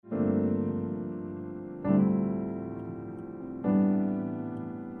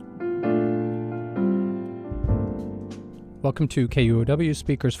Welcome to KUOW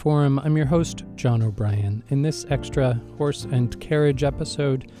Speakers Forum. I'm your host, John O'Brien. In this extra horse and carriage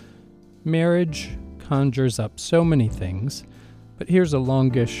episode, marriage conjures up so many things, but here's a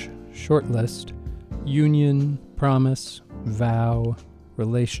longish short list: union, promise, vow,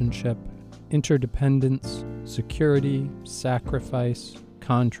 relationship, interdependence, security, sacrifice,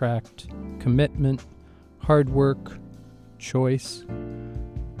 contract, commitment, hard work, choice.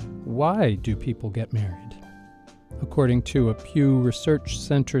 Why do people get married? According to a Pew Research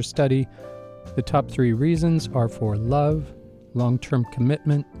Center study, the top 3 reasons are for love, long-term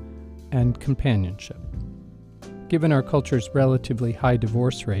commitment, and companionship. Given our culture's relatively high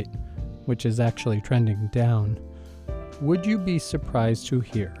divorce rate, which is actually trending down, would you be surprised to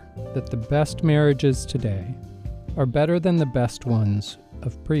hear that the best marriages today are better than the best ones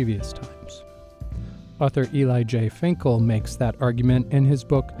of previous times? Author Eli J. Finkel makes that argument in his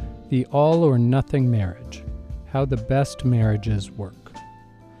book, The All or Nothing Marriage: How the Best Marriages Work.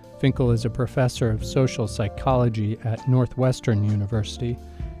 Finkel is a professor of social psychology at Northwestern University.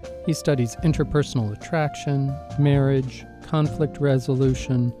 He studies interpersonal attraction, marriage, conflict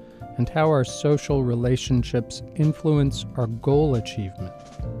resolution, and how our social relationships influence our goal achievement.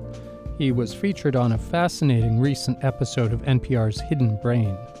 He was featured on a fascinating recent episode of NPR's Hidden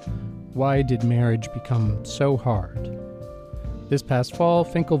Brain. Why did marriage become so hard? This past fall,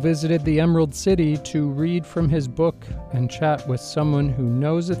 Finkel visited the Emerald City to read from his book and chat with someone who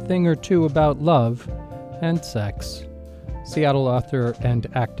knows a thing or two about love and sex, Seattle author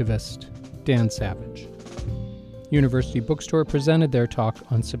and activist Dan Savage. University Bookstore presented their talk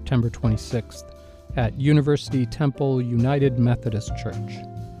on September 26th at University Temple United Methodist Church.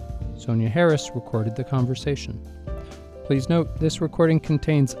 Sonya Harris recorded the conversation. Please note, this recording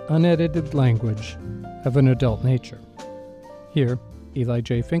contains unedited language of an adult nature. Here, Eli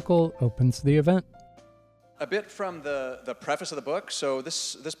J. Finkel opens the event. A bit from the preface of the book. So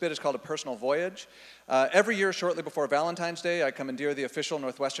this bit is called A Personal Voyage. Every year, shortly before Valentine's Day, I commandeer the official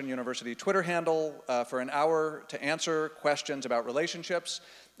Northwestern University Twitter handle for an hour to answer questions about relationships.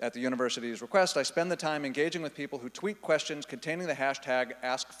 At the university's request, I spend the time engaging with people who tweet questions containing the hashtag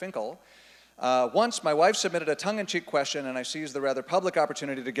 #AskFinkel. Once, my wife submitted a tongue-in-cheek question, and I seized the rather public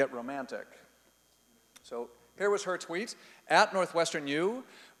opportunity to get romantic. So here was her tweet: at Northwestern U,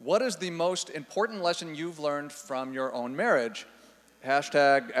 what is the most important lesson you've learned from your own marriage?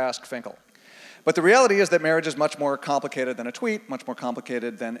 #AskFinkel. But the reality is that marriage is much more complicated than a tweet, much more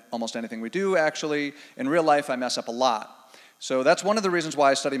complicated than almost anything we do, actually. In real life, I mess up a lot. So that's one of the reasons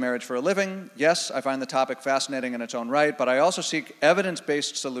why I study marriage for a living. Yes, I find the topic fascinating in its own right, but I also seek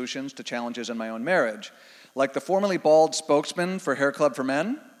evidence-based solutions to challenges in my own marriage. Like the formerly bald spokesman for Hair Club for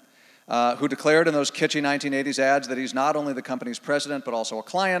Men, who declared in those kitschy 1980s ads that he's not only the company's president, but also a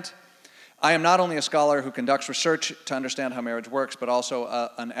client. I am not only a scholar who conducts research to understand how marriage works, but also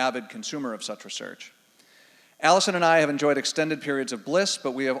an avid consumer of such research. Allison and I have enjoyed extended periods of bliss,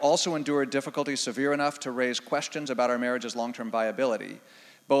 but we have also endured difficulties severe enough to raise questions about our marriage's long-term viability.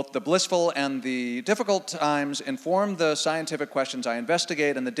 Both the blissful and the difficult times inform the scientific questions I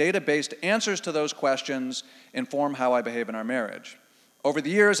investigate, and the data-based answers to those questions inform how I behave in our marriage. Over the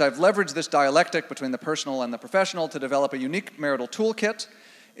years, I've leveraged this dialectic between the personal and the professional to develop a unique marital toolkit.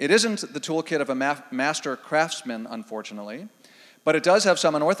 It isn't the toolkit of a master craftsman, unfortunately, but it does have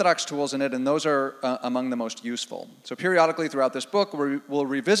some unorthodox tools in it, and those are among the most useful. So periodically throughout this book, we'll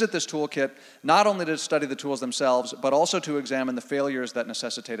revisit this toolkit, not only to study the tools themselves, but also to examine the failures that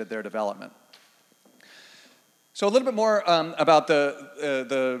necessitated their development. So a little bit more about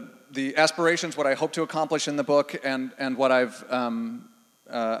the aspirations, what I hope to accomplish in the book, and what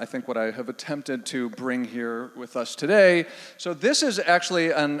I think what I have attempted to bring here with us today. So this is actually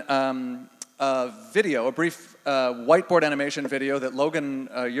a video, a brief whiteboard animation video that Logan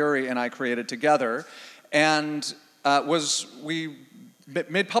Urey and I created together, and we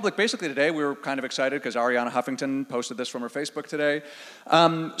made public basically today. We were kind of excited because Ariana Huffington posted this from her Facebook today.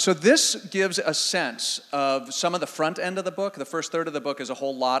 So this gives a sense of some of the front end of the book. The first third of the book is a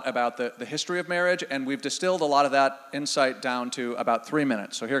whole lot about the history of marriage, and we've distilled a lot of that insight down to about 3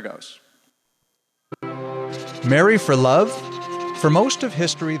 minutes. So here goes. Marry for love? For most of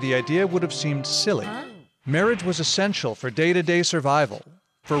history, the idea would have seemed silly. Marriage was essential for day-to-day survival,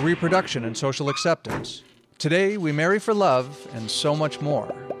 for reproduction and social acceptance. Today, we marry for love and so much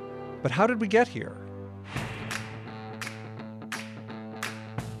more. But how did we get here?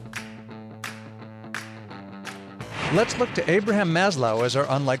 Let's look to Abraham Maslow as our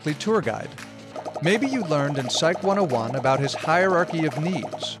unlikely tour guide. Maybe you learned in Psych 101 about his hierarchy of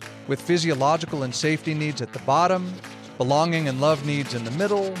needs, with physiological and safety needs at the bottom, belonging and love needs in the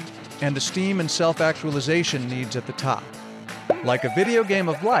middle, and esteem and self-actualization needs at the top. Like a video game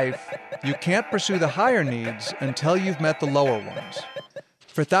of life, you can't pursue the higher needs until you've met the lower ones.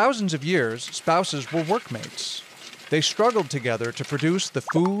 For thousands of years, spouses were workmates. They struggled together to produce the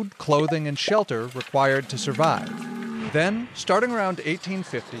food, clothing, and shelter required to survive. Then, starting around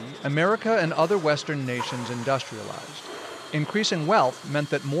 1850, America and other Western nations industrialized. Increasing wealth meant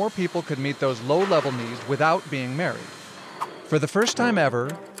that more people could meet those low-level needs without being married. For the first time ever,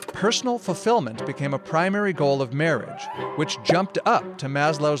 personal fulfillment became a primary goal of marriage, which jumped up to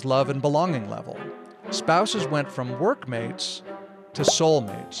Maslow's love and belonging level. Spouses went from workmates to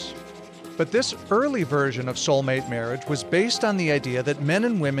soulmates. But this early version of soulmate marriage was based on the idea that men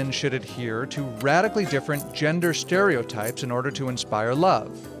and women should adhere to radically different gender stereotypes in order to inspire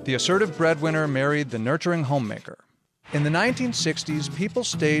love. The assertive breadwinner married the nurturing homemaker. In the 1960s, people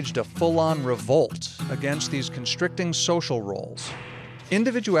staged a full-on revolt against these constricting social roles.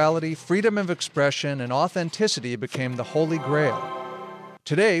 Individuality, freedom of expression, and authenticity became the holy grail.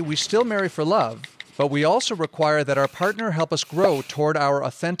 Today, we still marry for love, but we also require that our partner help us grow toward our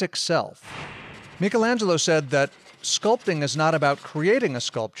authentic self. Michelangelo said that sculpting is not about creating a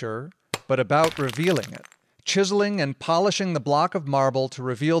sculpture, but about revealing it, chiseling and polishing the block of marble to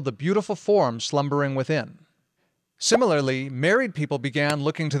reveal the beautiful form slumbering within. Similarly, married people began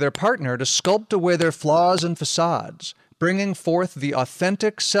looking to their partner to sculpt away their flaws and facades, bringing forth the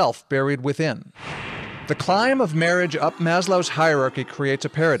authentic self buried within. The climb of marriage up Maslow's hierarchy creates a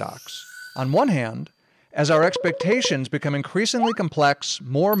paradox. On one hand, as our expectations become increasingly complex,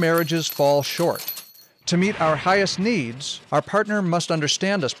 more marriages fall short. To meet our highest needs, our partner must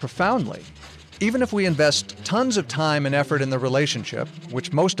understand us profoundly. Even if we invest tons of time and effort in the relationship,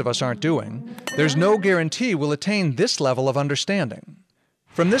 which most of us aren't doing, there's no guarantee we'll attain this level of understanding.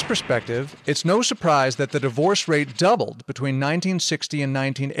 From this perspective, it's no surprise that the divorce rate doubled between 1960 and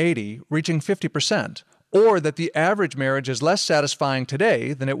 1980, reaching 50%, or that the average marriage is less satisfying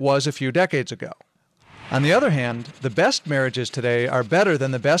today than it was a few decades ago. On the other hand, the best marriages today are better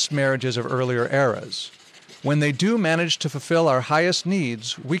than the best marriages of earlier eras. When they do manage to fulfill our highest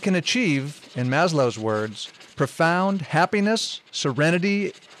needs, we can achieve, in Maslow's words, profound happiness,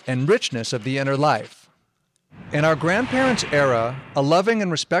 serenity, and richness of the inner life. In our grandparents' era, a loving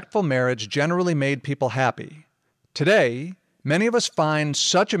and respectful marriage generally made people happy. Today, many of us find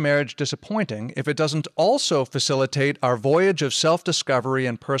such a marriage disappointing if it doesn't also facilitate our voyage of self-discovery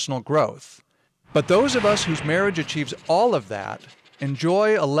and personal growth. But those of us whose marriage achieves all of that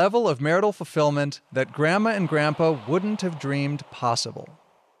enjoy a level of marital fulfillment that Grandma and Grandpa wouldn't have dreamed possible.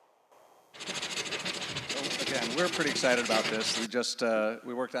 Again, we're pretty excited about this.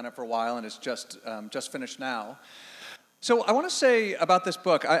 We worked on it for a while, and it's just finished now. So I want to say about this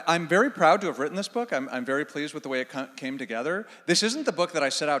book, I'm very proud to have written this book. I'm very pleased with the way it came together. This isn't the book that I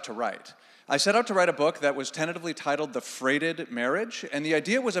set out to write. I set out to write a book that was tentatively titled The Freighted Marriage, and the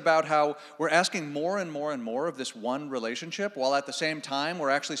idea was about how we're asking more and more and more of this one relationship, while at the same time we're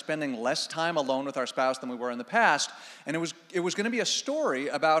actually spending less time alone with our spouse than we were in the past. And it was going to be a story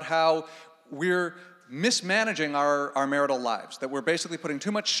about how we're mismanaging our marital lives, that we're basically putting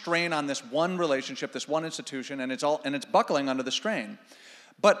too much strain on this one relationship, this one institution, and it's buckling under the strain.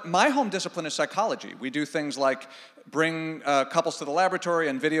 But my home discipline is psychology. We do things like bring couples to the laboratory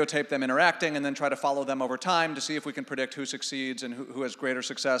and videotape them interacting and then try to follow them over time to see if we can predict who succeeds and who has greater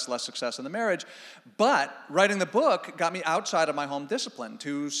success, less success in the marriage. But writing the book got me outside of my home discipline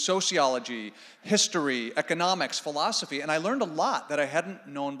to sociology, history, economics, philosophy, and I learned a lot that I hadn't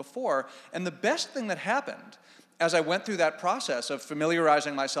known before. And the best thing that happened as I went through that process of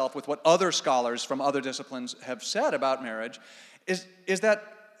familiarizing myself with what other scholars from other disciplines have said about marriage is that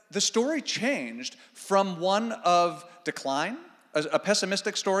the story changed from one of decline, a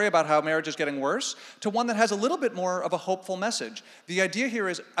pessimistic story about how marriage is getting worse, to one that has a little bit more of a hopeful message. The idea here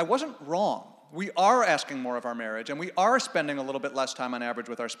is I wasn't wrong. We are asking more of our marriage, and we are spending a little bit less time on average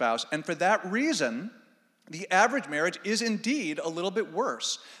with our spouse, and for that reason, the average marriage is indeed a little bit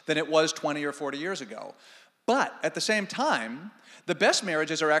worse than it was 20 or 40 years ago. But at the same time, the best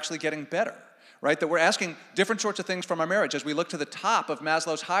marriages are actually getting better. Right? That we're asking different sorts of things from our marriage. As we look to the top of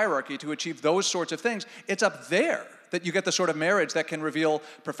Maslow's hierarchy to achieve those sorts of things, it's up there that you get the sort of marriage that can reveal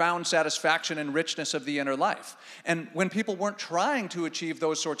profound satisfaction and richness of the inner life. And when people weren't trying to achieve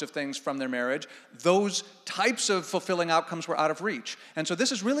those sorts of things from their marriage, those types of fulfilling outcomes were out of reach. And so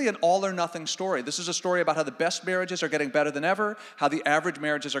this is really an all or nothing story. This is a story about how the best marriages are getting better than ever, how the average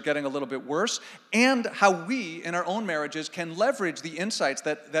marriages are getting a little bit worse, and how we, in our own marriages, can leverage the insights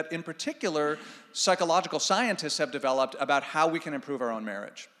that in particular, psychological scientists have developed about how we can improve our own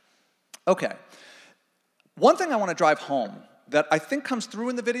marriage. Okay. One thing I want to drive home that I think comes through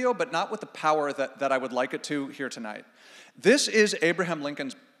in the video, but not with the power that I would like it to here tonight. This is Abraham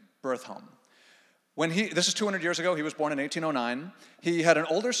Lincoln's birth home. This is 200 years ago, he was born in 1809. He had an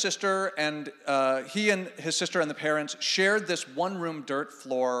older sister, and he and his sister and the parents shared this one-room dirt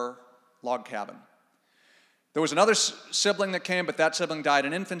floor log cabin. There was another sibling that came, but that sibling died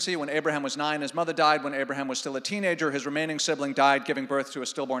in infancy. When Abraham was 9, his mother died. When Abraham was still a teenager, his remaining sibling died, giving birth to a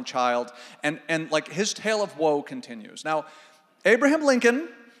stillborn child. And like his tale of woe continues. Now, Abraham Lincoln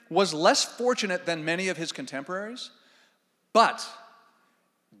was less fortunate than many of his contemporaries, but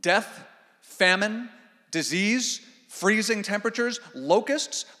death, famine, disease, freezing temperatures,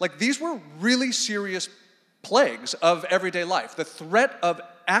 locusts, like these were really serious plagues of everyday life. The threat of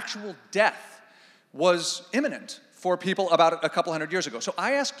actual death was imminent for people about a couple hundred years ago. So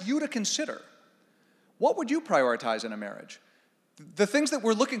I ask you to consider, what would you prioritize in a marriage? The things that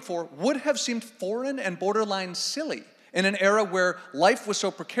we're looking for would have seemed foreign and borderline silly in an era where life was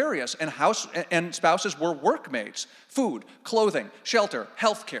so precarious and spouses were workmates. Food, clothing, shelter,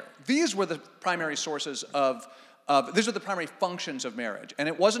 healthcare. These were the primary sources these are the primary functions of marriage. And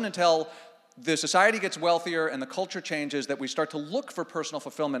it wasn't until the society gets wealthier and the culture changes that we start to look for personal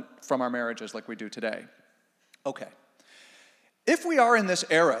fulfillment from our marriages like we do today. Okay. If we are in this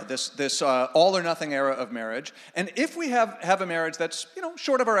era, this all or nothing era of marriage, and if we have a marriage that's,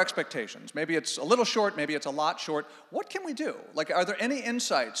 short of our expectations, maybe it's a little short, maybe it's a lot short, what can we do? Like, are there any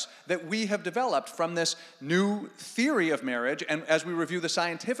insights that we have developed from this new theory of marriage, and as we review the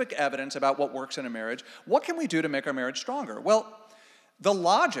scientific evidence about what works in a marriage, what can we do to make our marriage stronger? Well, the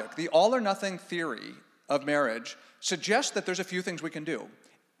logic, the all or nothing theory of marriage suggests that there's a few things we can do.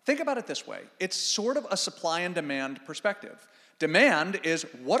 Think about it this way. It's sort of a supply and demand perspective. Demand is,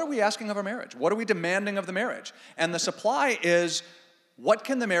 what are we asking of our marriage? What are we demanding of the marriage? And the supply is, what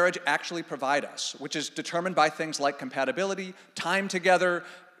can the marriage actually provide us? Which is determined by things like compatibility, time together,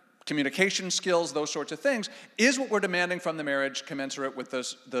 communication skills, those sorts of things. Is what we're demanding from the marriage commensurate with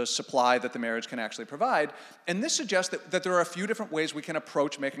the supply that the marriage can actually provide? And this suggests that there are a few different ways we can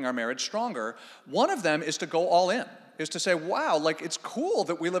approach making our marriage stronger. One of them is to go all in, is to say, wow, like it's cool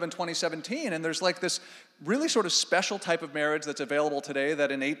that we live in 2017 and there's like this really sort of special type of marriage that's available today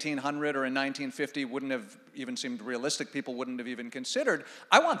that in 1800 or in 1950 wouldn't have even seemed realistic, people wouldn't have even considered.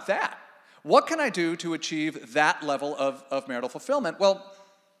 I want that. What can I do to achieve that level of marital fulfillment? Well,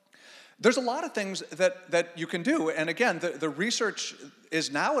 there's a lot of things that you can do. And again, the research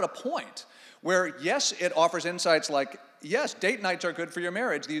is now at a point where, yes, it offers insights like, yes, date nights are good for your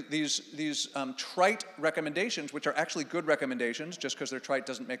marriage. These trite recommendations, which are actually good recommendations, just because they're trite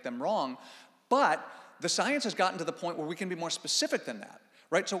doesn't make them wrong. But the science has gotten to the point where we can be more specific than that,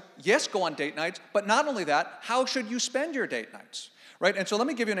 right? So yes, go on date nights, but not only that, how should you spend your date nights? Right, and so let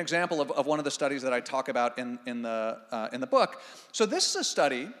me give you an example of one of the studies that I talk about in the book. So this is a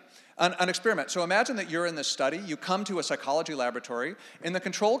study, an experiment. So imagine that you're in this study. You come to a psychology laboratory. In the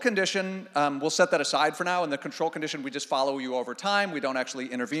control condition, we'll set that aside for now. In the control condition, we just follow you over time. We don't actually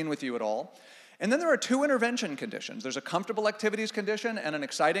intervene with you at all. And then there are two intervention conditions. There's a comfortable activities condition and an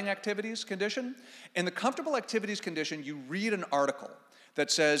exciting activities condition. In the comfortable activities condition, you read an article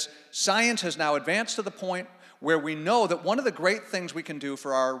that says, science has now advanced to the point where we know that one of the great things we can do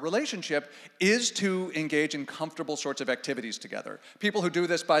for our relationship is to engage in comfortable sorts of activities together. People who do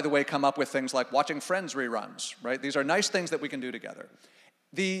this, by the way, come up with things like watching Friends reruns, right? These are nice things that we can do together.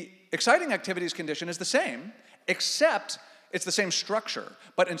 The exciting activities condition is the same, except it's the same structure.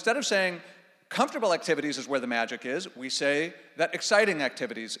 But instead of saying comfortable activities is where the magic is, we say that exciting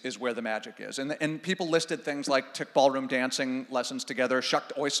activities is where the magic is. And people listed things like tick ballroom dancing lessons together,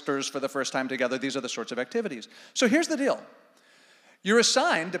 shucked oysters for the first time together. These are the sorts of activities. So here's the deal. You're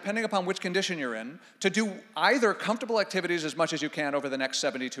assigned, depending upon which condition you're in, to do either comfortable activities as much as you can over the next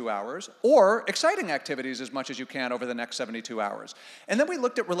 72 hours, or exciting activities as much as you can over the next 72 hours. And then we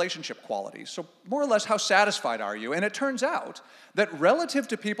looked at relationship quality. So more or less, how satisfied are you? And it turns out that relative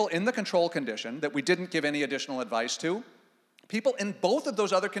to people in the control condition that we didn't give any additional advice to, people in both of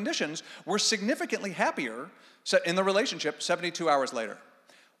those other conditions were significantly happier in the relationship 72 hours later.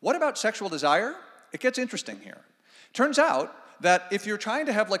 What about sexual desire? It gets interesting here. Turns out that if you're trying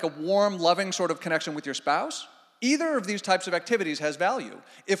to have like a warm, loving sort of connection with your spouse, either of these types of activities has value.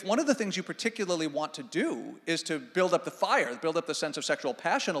 If one of the things you particularly want to do is to build up the fire, build up the sense of sexual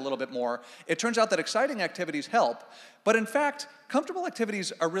passion a little bit more, it turns out that exciting activities help. But in fact, comfortable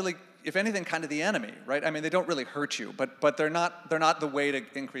activities are really, if anything, kind of the enemy, right? I mean, they don't really hurt you, but they're not the way to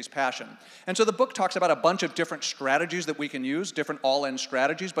increase passion. And so the book talks about a bunch of different strategies that we can use, different all-in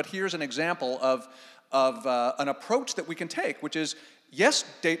strategies, but here's an example of an approach that we can take, which is yes,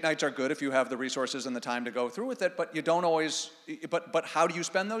 date nights are good if you have the resources and the time to go through with it, but you don't always, but how do you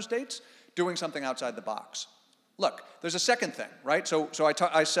spend those dates? Doing something outside the box. Look, there's a second thing, right? So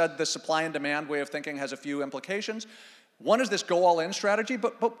I said the supply and demand way of thinking has a few implications. One is this go all in strategy,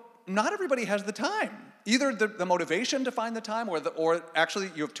 but not everybody has the time. Either the motivation to find the time, or actually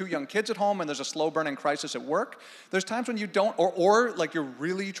you have 2 young kids at home and there's a slow burning crisis at work. There's times when you don't, or like you're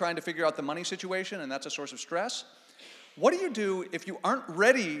really trying to figure out the money situation and that's a source of stress. What do you do if you aren't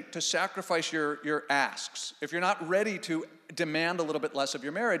ready to sacrifice your asks? If you're not ready to demand a little bit less of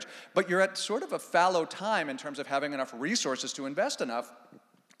your marriage, but you're at sort of a fallow time in terms of having enough resources to invest enough?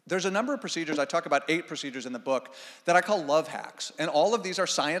 There's a number of procedures, I talk about 8 procedures in the book, that I call love hacks. And all of these are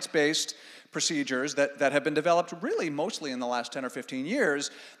science-based procedures that have been developed really mostly in the last 10 or 15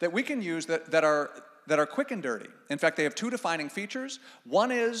 years that we can use that are quick and dirty. In fact, they have 2 defining features.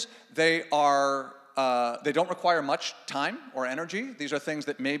 One is they don't require much time or energy. These are things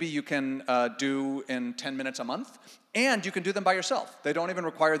that maybe you can do in 10 minutes a month, and you can do them by yourself. They don't even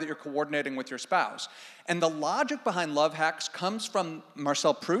require that you're coordinating with your spouse. And the logic behind love hacks comes from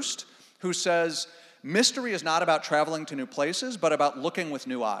Marcel Proust, who says, mystery is not about traveling to new places, but about looking with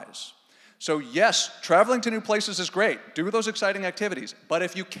new eyes. So yes, traveling to new places is great. Do those exciting activities. But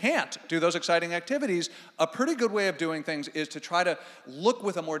if you can't do those exciting activities, a pretty good way of doing things is to try to look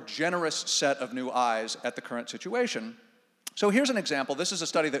with a more generous set of new eyes at the current situation. So here's an example. This is a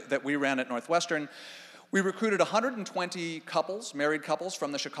study that we ran at Northwestern. We recruited 120 couples, married couples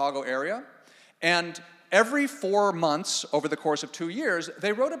from the Chicago area. And every 4 months over the course of 2 years,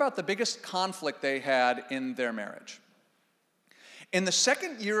 they wrote about the biggest conflict they had in their marriage. In the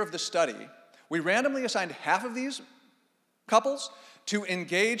second year of the study, we randomly assigned half of these couples to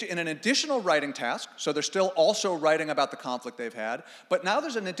engage in an additional writing task. So they're still also writing about the conflict they've had. But now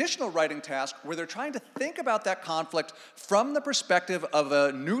there's an additional writing task where they're trying to think about that conflict from the perspective of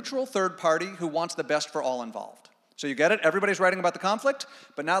a neutral third party who wants the best for all involved. So you get it? Everybody's writing about the conflict,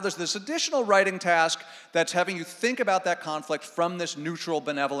 but now there's this additional writing task that's having you think about that conflict from this neutral,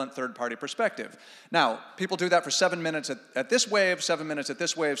 benevolent third-party perspective. Now, people do that for 7 minutes at this wave, 7 minutes at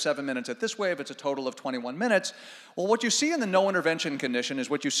this wave, 7 minutes at this wave. It's a total of 21 minutes. Well, what you see in the no intervention condition is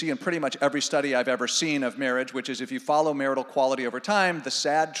what you see in pretty much every study I've ever seen of marriage, which is if you follow marital quality over time, the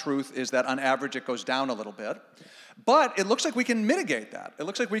sad truth is that on average it goes down a little bit. But it looks like we can mitigate that. It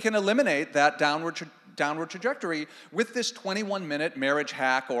looks like we can eliminate that downward trajectory with this 21-minute marriage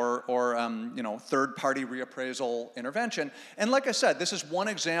hack or third-party reappraisal intervention. And like I said, this is one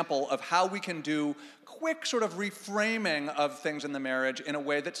example of how we can do quick sort of reframing of things in the marriage in a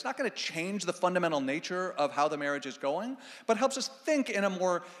way that's not going to change the fundamental nature of how the marriage is going, but helps us think in a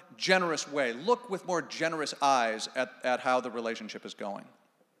more generous way, look with more generous eyes at how the relationship is going.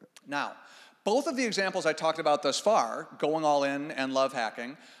 Now, both of the examples I talked about thus far, going all in and love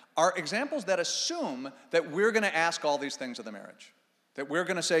hacking, are examples that assume that we're going to ask all these things of the marriage. That we're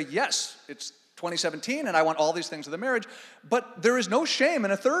going to say, yes, it's 2017 and I want all these things of the marriage, but there is no shame in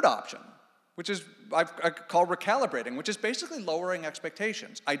a third option, which is I call recalibrating, which is basically lowering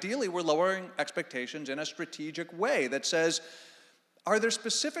expectations. Ideally, we're lowering expectations in a strategic way that says, are there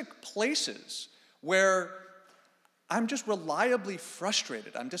specific places where I'm just reliably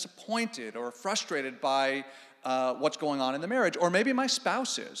frustrated, I'm disappointed or frustrated by what's going on in the marriage, or maybe my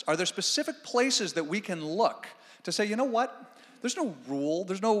spouse is. Are there specific places that we can look to say, you know what, there's no rule,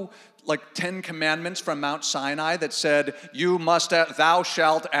 there's no 10 commandments from Mount Sinai that said, thou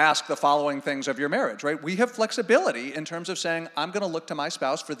shalt ask the following things of your marriage, right? We have flexibility in terms of saying, I'm going to look to my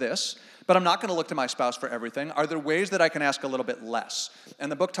spouse for this, but I'm not going to look to my spouse for everything. Are there ways that I can ask a little bit less?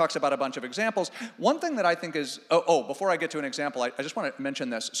 And the book talks about a bunch of examples. One thing that I think is, before I get to an example, I just want to mention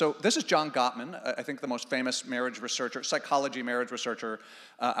this. So this is John Gottman, I think the most famous marriage researcher, psychology marriage researcher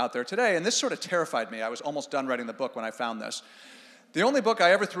out there today. And this sort of terrified me. I was almost done writing the book when I found this. The only book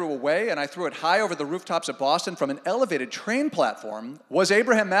I ever threw away, and I threw it high over the rooftops of Boston from an elevated train platform, was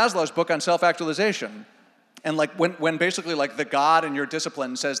Abraham Maslow's book on self-actualization. And when basically the God in your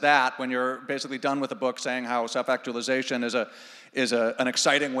discipline says that, when you're basically done with a book saying how self-actualization is an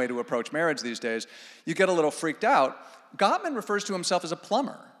exciting way to approach marriage these days, you get a little freaked out. Gottman refers to himself as a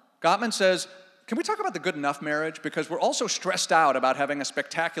plumber. Gottman says, can we talk about the good enough marriage? Because we're all so stressed out about having a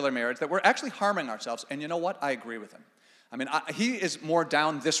spectacular marriage that we're actually harming ourselves. And you know what? I agree with him. I mean, he is more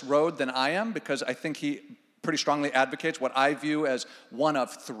down this road than I am because I think he pretty strongly advocates what I view as one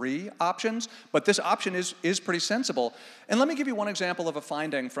of 3 options, but this option is pretty sensible. And let me give you one example of a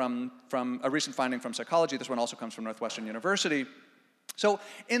finding from a recent finding from psychology. This one also comes from Northwestern University. So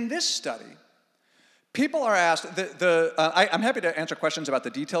in this study, people are asked, I'm happy to answer questions about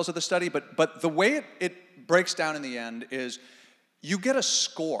the details of the study, but the way it breaks down in the end is you get a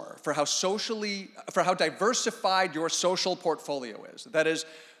score for how diversified your social portfolio is. That is,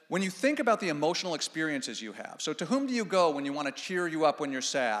 when you think about the emotional experiences you have, so to whom do you go when you want to cheer you up when you're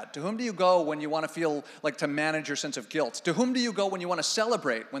sad? To whom do you go when you want to feel like to manage your sense of guilt? To whom do you go when you want to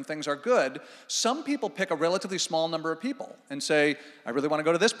celebrate when things are good? Some people pick a relatively small number of people and say, I really want to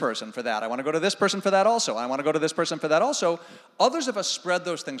go to this person for that. I want to go to this person for that also. I want to go to this person for that also. Others of us spread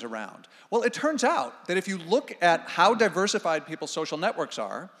those things around. Well, it turns out that if you look at how diversified people's social networks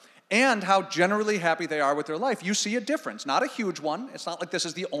are, and how generally happy they are with their life, you see a difference. Not a huge one. It's not like this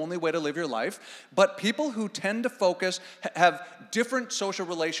is the only way to live your life. But people who tend to focus, have different social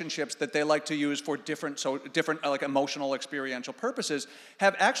relationships that they like to use for different like emotional, experiential purposes,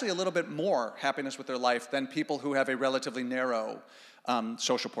 have actually a little bit more happiness with their life than people who have a relatively narrow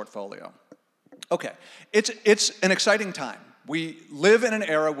social portfolio. Okay, it's an exciting time. We live in an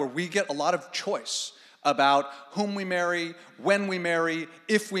era where we get a lot of choice about whom we marry, when we marry,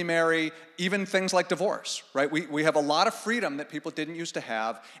 if we marry, even things like divorce, right? We have a lot of freedom that people didn't used to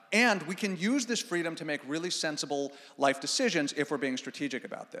have, and we can use this freedom to make really sensible life decisions if we're being strategic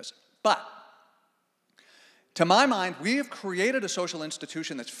about this. But, to my mind, we have created a social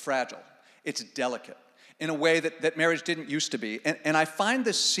institution that's fragile. It's delicate in a way that marriage didn't used to be. And I find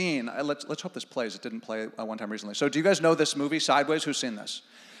this scene, let's hope this plays. It didn't play one time recently. So do you guys know this movie, Sideways? Who's seen this?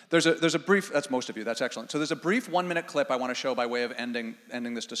 There's a brief, that's most of you, that's excellent. So there's a brief 1-minute clip I want to show by way of ending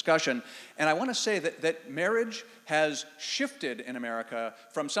this discussion. And I want to say that marriage has shifted in America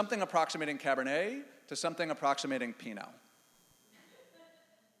from something approximating Cabernet to something approximating Pinot.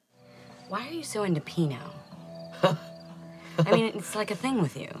 Why are you so into Pinot? I mean, it's like a thing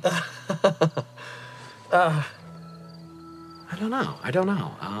with you. I don't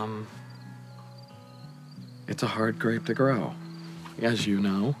know. It's a hard grape to grow. As you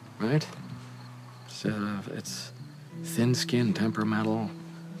know, right? It's thin-skinned, temperamental,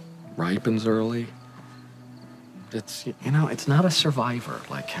 ripens early. It's not a survivor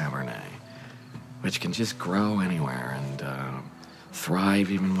like Cabernet, which can just grow anywhere and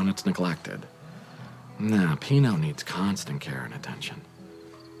thrive even when it's neglected. No, Pinot needs constant care and attention.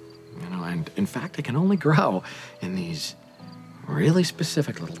 And in fact, it can only grow in these really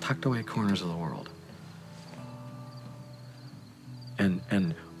specific little tucked-away corners of the world.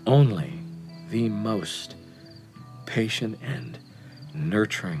 And only the most patient and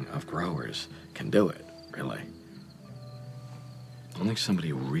nurturing of growers can do it, really. Only somebody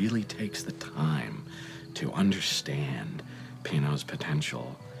who really takes the time to understand Pinot's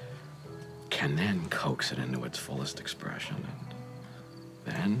potential can then coax it into its fullest expression.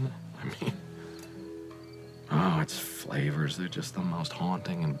 And then, its flavors, they're just the most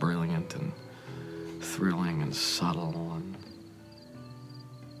haunting and brilliant and thrilling and subtle and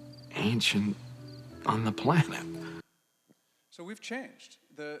ancient on the planet. So we've changed.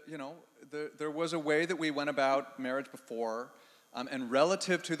 There was a way that we went about marriage before, and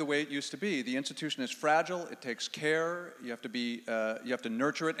relative to the way it used to be, the institution is fragile. It takes care. You have to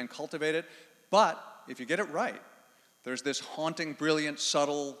nurture it and cultivate it. But if you get it right, there's this haunting, brilliant,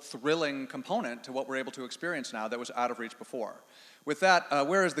 subtle, thrilling component to what we're able to experience now that was out of reach before. With that,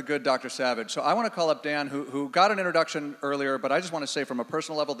 where is the good Dr. Savage? So I want to call up Dan, who got an introduction earlier, but I just want to say from a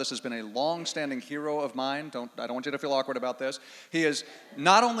personal level, this has been a long-standing hero of mine. I don't want you to feel awkward about this. He is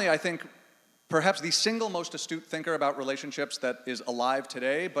not only, I think, perhaps the single most astute thinker about relationships that is alive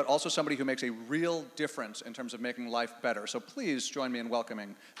today, but also somebody who makes a real difference in terms of making life better. So please join me in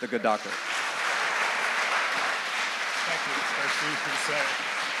welcoming the good doctor. Thank you. It's nice to say.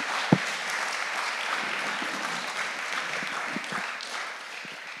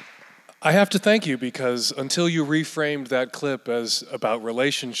 I have to thank you because until you reframed that clip as about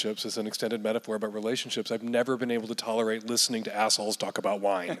relationships, as an extended metaphor about relationships, I've never been able to tolerate listening to assholes talk about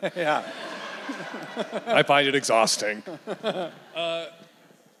wine. Yeah. I find it exhausting.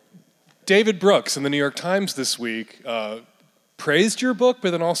 David Brooks in the New York Times this week praised your book,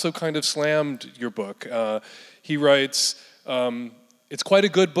 but then also kind of slammed your book. He writes, it's quite a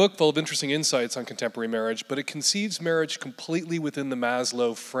good book full of interesting insights on contemporary marriage, but it conceives marriage completely within the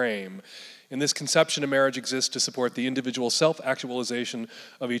Maslow frame. In this conception, a marriage exists to support the individual self-actualization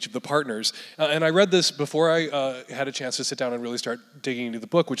of each of the partners. And I read this before I had a chance to sit down and really start digging into the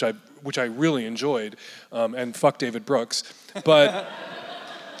book, which I really enjoyed. And fuck David Brooks. But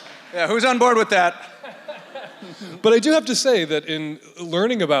yeah, who's on board with that? But I do have to say that in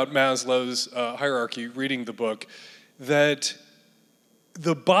learning about Maslow's hierarchy, reading the book, that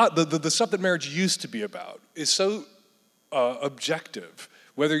the stuff that marriage used to be about is so objective.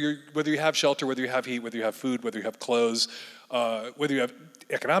 Whether you have shelter, whether you have heat, whether you have food, whether you have clothes, whether you have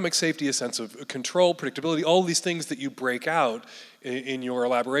economic safety, a sense of control, predictability, all these things that you break out in your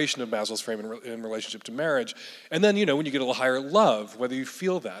elaboration of Maslow's frame in relationship to marriage. And then, when you get a little higher, love, whether you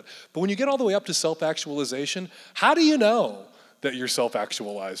feel that. But when you get all the way up to self-actualization, how do you know that you're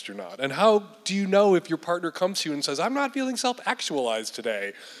self-actualized or not? And how do you know if your partner comes to you and says, I'm not feeling self-actualized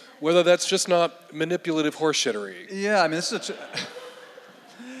today? Whether that's just not manipulative horseshittery. Yeah, I mean, this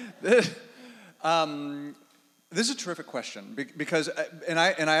is a terrific question because, and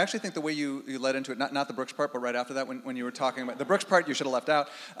I actually think the way you led into it, not the Brooks part, but right after that when you were talking about the Brooks part, you should have left out.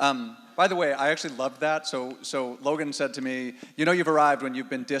 By the way, I actually loved that. So Logan said to me, you've arrived when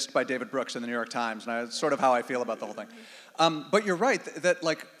you've been dissed by David Brooks in the New York Times, and that's sort of how I feel about the whole thing. But you're right that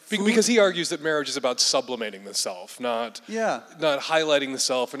like. Because he argues that marriage is about sublimating the self, not highlighting the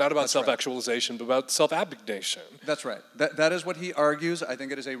self, or not about self-actualization, but about self-abnegation. That's right. That is what he argues. I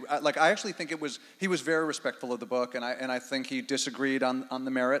think it is I actually think he was very respectful of the book, and I think he disagreed on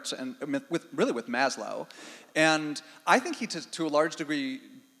the merits and with Maslow, and I think he to a large degree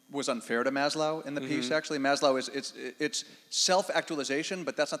was unfair to Maslow in the piece. Actually, Maslow it's self-actualization,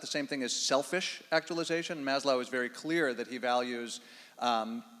 but that's not the same thing as selfish actualization. Maslow is very clear that he values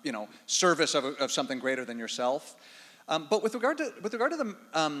service of something greater than yourself. But with regard to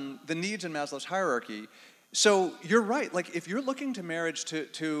the needs in Maslow's hierarchy, so you're right. Like if you're looking to marriage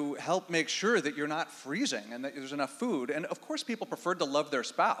to help make sure that you're not freezing and that there's enough food, and of course people preferred to love their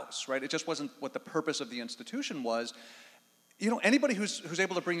spouse, right? It just wasn't what the purpose of the institution was. Anybody who's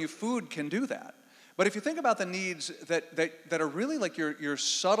able to bring you food can do that. But if you think about the needs that are really like your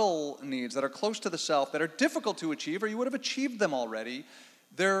subtle needs, that are close to the self, that are difficult to achieve, or you would have achieved them already,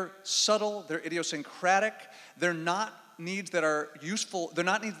 they're subtle, they're idiosyncratic, they're not needs that are useful, they're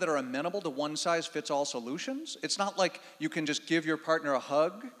not needs that are amenable to one-size-fits-all solutions. It's not like you can just give your partner a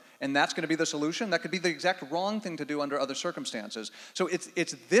hug and that's going to be the solution. That could be the exact wrong thing to do under other circumstances. So it's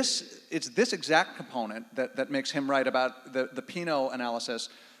this exact component that makes him right about the Pinot analysis.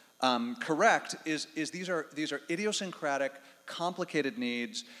 Correct is these are idiosyncratic, complicated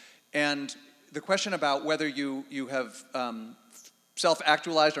needs, and the question about whether you have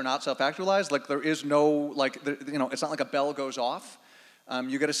self-actualized or not self-actualized, like there is no it's not like a bell goes off.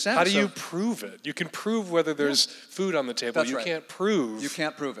 You get a sense. How do you prove it? You can prove whether there's food on the table. That's you right. can't prove. You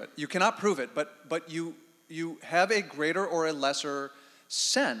can't prove it. You cannot prove it, but you have a greater or a lesser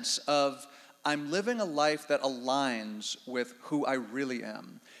sense of I'm living a life that aligns with who I really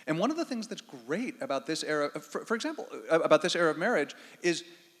am. And one of the things that's great about this era, for example, about this era of marriage is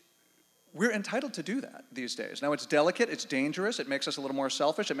we're entitled to do that these days. Now, it's delicate, it's dangerous, it makes us a little more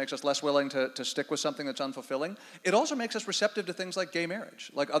selfish, it makes us less willing to stick with something that's unfulfilling. It also makes us receptive to things like gay marriage,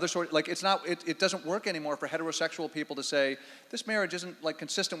 like other sort. Like it doesn't work anymore for heterosexual people to say this marriage isn't like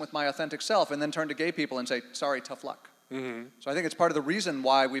consistent with my authentic self, and then turn to gay people and say, sorry, tough luck. Mm-hmm. So I think it's part of the reason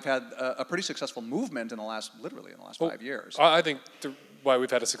why we've had a pretty successful movement literally in the last 5 years. I think why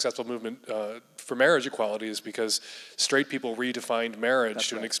we've had a successful movement for marriage equality is because straight people redefined marriage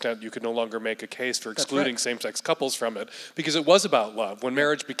to an extent you could no longer make a case for excluding same-sex couples from it, because it was about love. When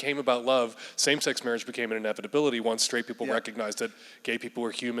marriage became about love, same-sex marriage became an inevitability once straight people recognized that gay people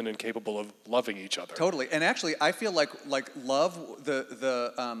were human and capable of loving each other. Totally. And actually, I feel like love,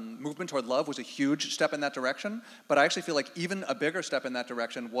 the movement toward love was a huge step in that direction, but I actually feel like even a bigger step in that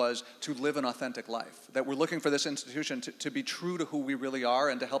direction was to live an authentic life, that we're looking for this institution to be true to who we really are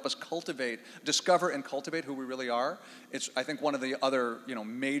and to help us discover and cultivate who we really are. It's, I think, one of the other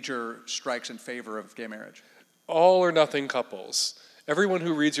major strikes in favor of gay marriage. All or nothing couples. Everyone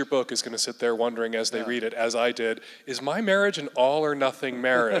who reads your book is going to sit there wondering as they read it, as I did, is my marriage an all or nothing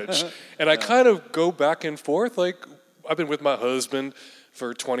marriage? And I kind of go back and forth. Like, I've been with my husband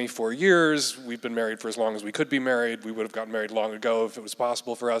for 24 years. We've been married for as long as we could be married. We would have gotten married long ago if it was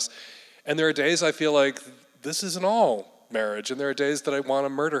possible for us. And there are days I feel like this is an all marriage, and there are days that I want to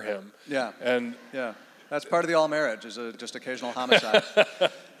murder him. Yeah. And that's part of the all marriage, is just occasional homicide.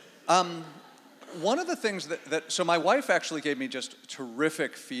 One of the things so my wife actually gave me just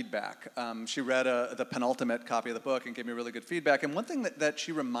terrific feedback. She read the penultimate copy of the book and gave me really good feedback. And one thing that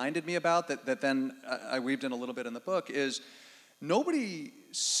she reminded me about that then I weaved in a little bit in the book is nobody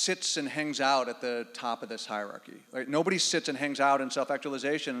sits and hangs out at the top of this hierarchy. Right? Nobody sits and hangs out in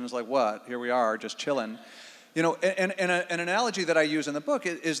self-actualization and is like, what? Here we are, just chilling. And an analogy that I use in the book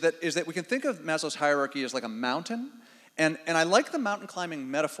is that we can think of Maslow's hierarchy as like a mountain. And I like the mountain climbing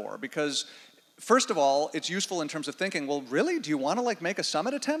metaphor because first of all, it's useful in terms of thinking, well, really, do you want to like make a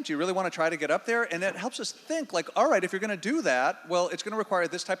summit attempt? Do you really want to try to get up there? And it helps us think like, all right, if you're going to do that, well, it's going to require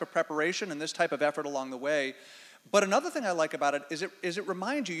this type of preparation and this type of effort along the way. But another thing I like about it is it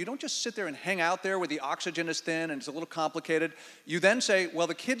reminds you don't just sit there and hang out there where the oxygen is thin and it's a little complicated. You then say, well,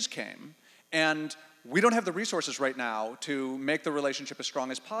 the kids came and we don't have the resources right now to make the relationship as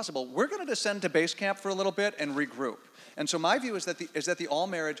strong as possible. We're going to descend to base camp for a little bit and regroup. And so my view is that the all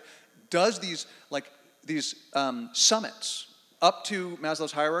marriage does these summits up to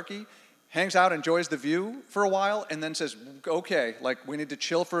Maslow's hierarchy, hangs out, enjoys the view for a while, and then says, okay, like we need to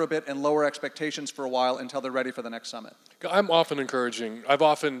chill for a bit and lower expectations for a while until they're ready for the next summit. I've often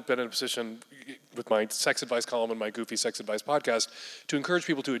been in a position with my sex advice column and my Goofy Sex Advice podcast to encourage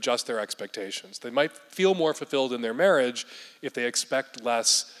people to adjust their expectations. They might feel more fulfilled in their marriage if they expect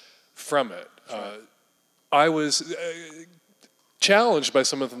less from it. Sure. I was challenged by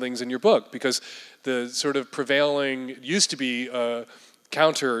some of the things in your book because the sort of prevailing, used to be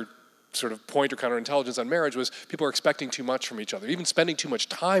counter sort of point or counterintelligence on marriage was people are expecting too much from each other, even spending too much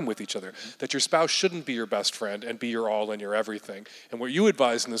time with each other, that your spouse shouldn't be your best friend and be your all and your everything. And what you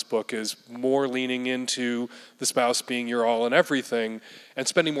advise in this book is more leaning into the spouse being your all and everything and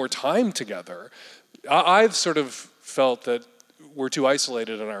spending more time together. I've sort of felt that we're too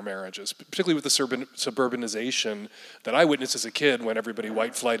isolated in our marriages, particularly with the suburbanization that I witnessed as a kid when everybody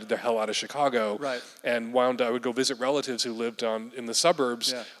white flighted the hell out of Chicago. Right. And I would go visit relatives who lived in the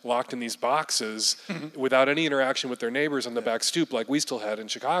suburbs, locked in these boxes without any interaction with their neighbors on the back stoop like we still had in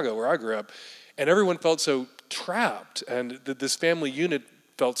Chicago where I grew up. And everyone felt so trapped, and this family unit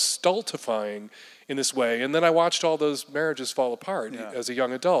felt stultifying in this way. And then I watched all those marriages fall apart as a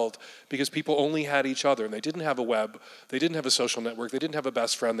young adult because people only had each other and they didn't have a web, they didn't have a social network, they didn't have a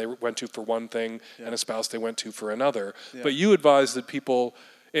best friend they went to for one thing and a spouse they went to for another. But you advise that people,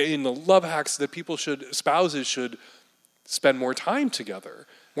 in the love hacks, that spouses should spend more time together,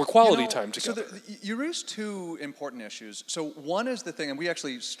 more quality time together. So you raised two important issues. So one is the thing, and we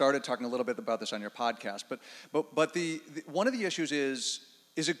actually started talking a little bit about this on your podcast, but the one of the issues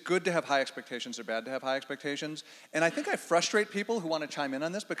is it good to have high expectations or bad to have high expectations? And I think I frustrate people who want to chime in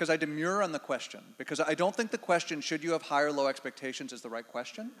on this because I demur on the question. Because I don't think the question, should you have high or low expectations, is the right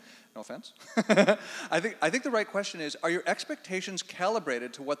question. No offense. I think the right question is, are your expectations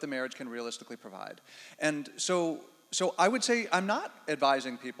calibrated to what the marriage can realistically provide? And so I would say I'm not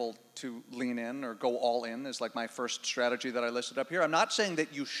advising people to lean in or go all in as like my first strategy that I listed up here. I'm not saying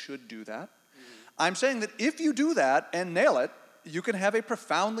that you should do that. I'm saying that if you do that and nail it, you can have a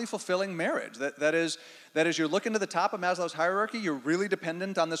profoundly fulfilling marriage. That is, you're looking to the top of Maslow's hierarchy, you're really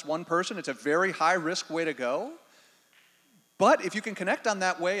dependent on this one person, it's a very high-risk way to go. But if you can connect on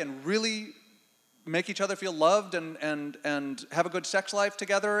that way and really make each other feel loved and have a good sex life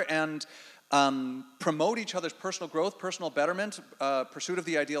together and promote each other's personal growth, personal betterment, pursuit of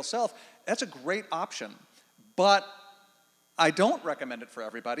the ideal self, that's a great option. But I don't recommend it for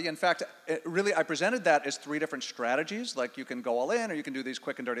everybody. In fact, I presented that as 3 different strategies. Like you can go all in, or you can do these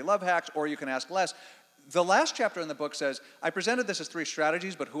quick and dirty love hacks, or you can ask less. The last chapter in the book says, I presented this as 3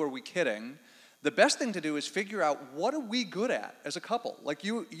 strategies, but who are we kidding? The best thing to do is figure out, what are we good at as a couple? Like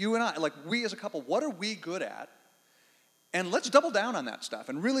you and I, like we as a couple, what are we good at? And let's double down on that stuff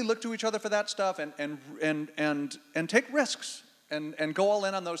and really look to each other for that stuff and take risks. And go all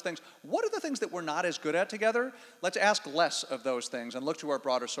in on those things. What are the things that we're not as good at together? Let's ask less of those things and look to our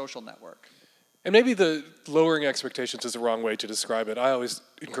broader social network. And maybe the lowering expectations is the wrong way to describe it. I always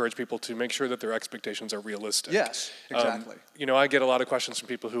encourage people to make sure that their expectations are realistic. Yes, exactly. I get a lot of questions from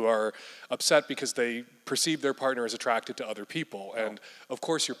people who are upset because they perceive their partner as attracted to other people. And of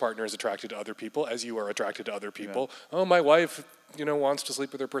course your partner is attracted to other people as you are attracted to other people. Yeah. Oh, my wife, wants to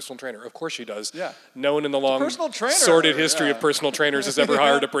sleep with her personal trainer. Of course she does. Yeah. No one in the long, sordid history of personal trainers has ever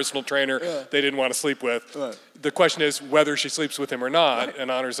hired a personal trainer they didn't want to sleep with. Right. The question is whether she sleeps with him or not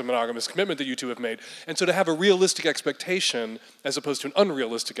and honors the monogamous commitment that you two have made. And so to have a realistic expectation as opposed to an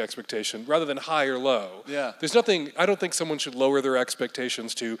unrealistic expectation rather than high or low. Yeah. There's nothing, I don't think someone should lower their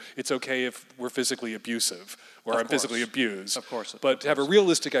expectations to it's okay if we're physically abusive or I'm physically abused. Of course. But to have a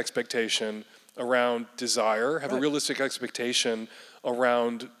realistic expectation around desire, have a realistic expectation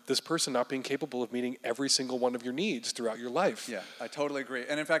around this person not being capable of meeting every single one of your needs throughout your life. Yeah, I totally agree.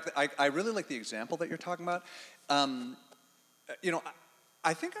 And in fact, I really like the example that you're talking about. I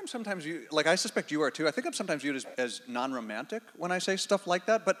think I'm sometimes I suspect you are too. I think I'm sometimes viewed as non-romantic when I say stuff like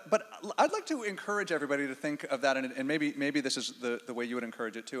that. But I'd like to encourage everybody to think of that, and maybe this is the way you would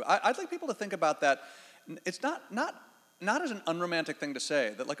encourage it too. I'd like people to think about that. It's not as an unromantic thing to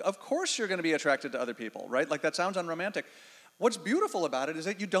say, that of course you're going to be attracted to other people, right? Like that sounds unromantic. What's beautiful about it is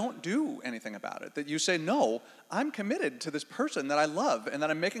that you don't do anything about it, that you say, no, I'm committed to this person that I love and that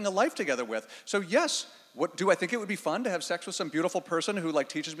I'm making a life together with. So yes, do I think it would be fun to have sex with some beautiful person who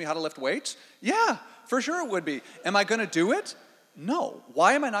teaches me how to lift weights? Yeah, for sure it would be. Am I going to do it? No.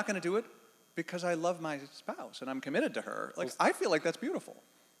 Why am I not going to do it? Because I love my spouse and I'm committed to her. I feel like that's beautiful.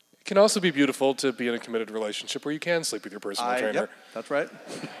 It can also be beautiful to be in a committed relationship where you can sleep with your personal trainer. Yep, that's right.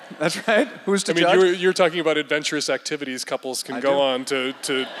 That's right. Who's to judge? I mean, you're talking about adventurous activities couples can go on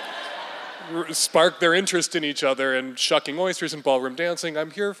to spark their interest in each other and shucking oysters and ballroom dancing. I'm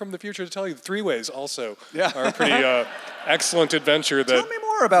here from the future to tell you three-ways also are a pretty excellent adventure that Tell me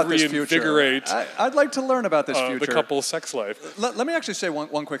more about this future. I'd like to learn about this future. The couple's sex life. Let me actually say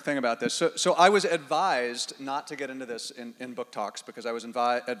one quick thing about this. So I was advised not to get into this in book talks because I was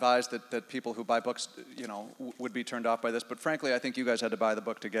advised that people who buy books, would be turned off by this. But frankly, I think you guys had to buy the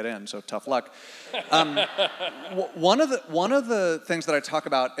book to get in, so tough luck. One of the things that I talk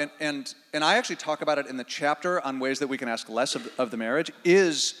about, and I actually talk about it in the chapter on ways that we can ask less of the marriage,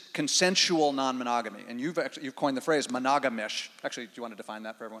 is consensual non-monogamy. And you've coined the phrase monogamish. Actually, do you want to define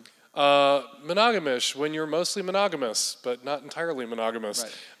that for everyone? Monogamish, when you're mostly monogamous, but not entirely monogamous.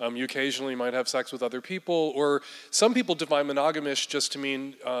 Right. You occasionally might have sex with other people, or some people define monogamish just to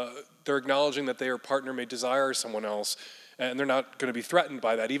mean they're acknowledging that their partner may desire someone else, and they're not going to be threatened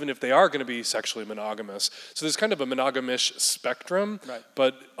by that, even if they are going to be sexually monogamous. So there's kind of a monogamish spectrum,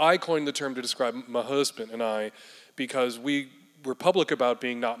 but I coined the term to describe my husband and I because we were public about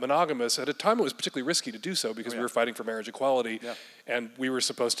being not monogamous. At a time it was particularly risky to do so because we were fighting for marriage equality, and we were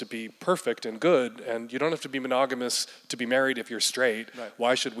supposed to be perfect and good, and you don't have to be monogamous to be married if you're straight.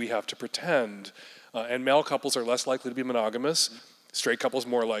 Why should we have to pretend? And male couples are less likely to be monogamous. Straight couples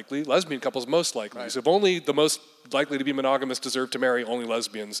more likely, lesbian couples most likely. So if only the most likely to be monogamous deserve to marry, only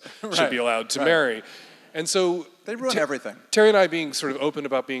lesbians should be allowed to marry. And so they ruin everything. Terry and I being sort of open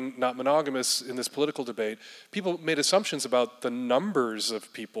about being not monogamous in this political debate, people made assumptions about the numbers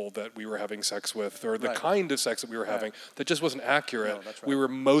of people that we were having sex with or the kind of sex that we were having that just wasn't accurate. No, we were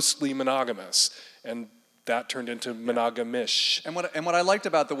mostly monogamous, and that turned into monogamish. And what I liked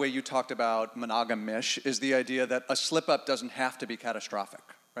about the way you talked about monogamish is the idea that a slip-up doesn't have to be catastrophic,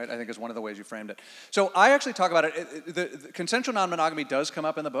 right? I think is one of the ways you framed it. So I actually talk about it. The consensual non-monogamy does come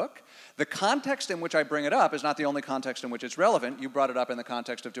up in the book. The context in which I bring it up is not the only context in which it's relevant. You brought it up in the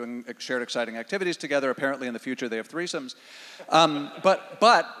context of doing shared exciting activities together. Apparently in the future they have threesomes.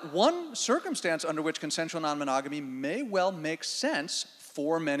 But one circumstance under which consensual non-monogamy may well make sense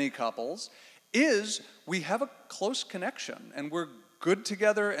for many couples is we have a close connection and we're good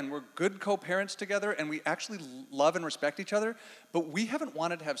together and we're good co-parents together and we actually love and respect each other, but we haven't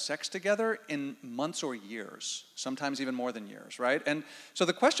wanted to have sex together in months or years, sometimes even more than years, right? And so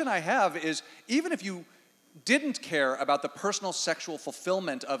the question I have is, even if you didn't care about the personal sexual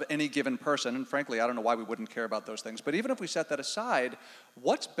fulfillment of any given person, and frankly, I don't know why we wouldn't care about those things, but even if we set that aside,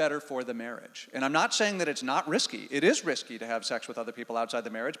 what's better for the marriage? And I'm not saying that it's not risky. It is risky to have sex with other people outside the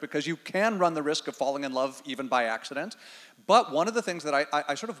marriage because you can run the risk of falling in love even by accident. But one of the things that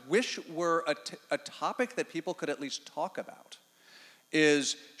I sort of wish were a topic that people could at least talk about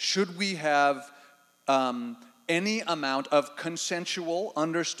is, should we have any amount of consensual,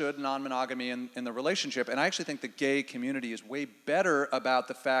 understood non-monogamy in the relationship? And I actually think the gay community is way better about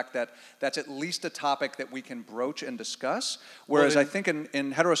the fact that that's at least a topic that we can broach and discuss. Whereas I think in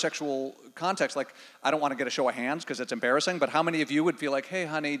heterosexual context, I don't want to get a show of hands because it's embarrassing, but how many of you would feel like, hey,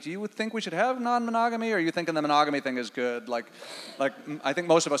 honey, do you think we should have non-monogamy, or are you thinking the monogamy thing is good? I think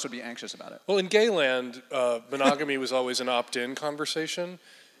most of us would be anxious about it. Well, in gay land, monogamy was always an opt-in conversation.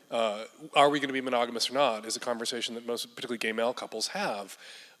 Are we going to be monogamous or not is a conversation that most, particularly gay male couples, have.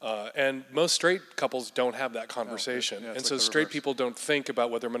 And most straight couples don't have that conversation. And so straight people don't think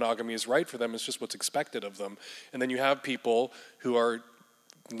about whether monogamy is right for them. It's just what's expected of them. And then you have people who are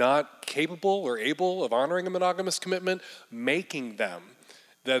not capable or able of honoring a monogamous commitment, making them,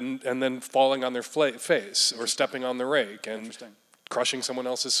 and then falling on their face or stepping on the rake and crushing someone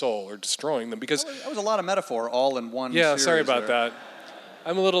else's soul or destroying them. Because that was a lot of metaphor all in one Yeah, series sorry about there. that.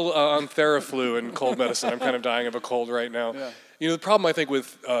 I'm a little on Theraflu and cold medicine. I'm kind of dying of a cold right now. The problem, I think,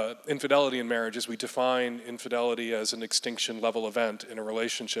 with infidelity in marriage is we define infidelity as an extinction-level event in a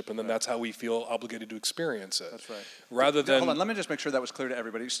relationship, and then that's how we feel obligated to experience it. That's right. Rather than... Hold on, let me just make sure that was clear to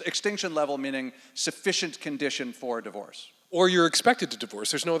everybody. Extinction level meaning sufficient condition for divorce. Or you're expected to divorce.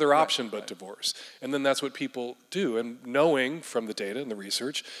 There's no other option but divorce. And then that's what people do. And knowing from the data and the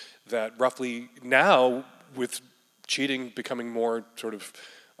research that roughly now, with cheating becoming more sort of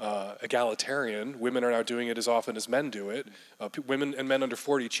egalitarian. Women are now doing it as often as men do it. Women and men under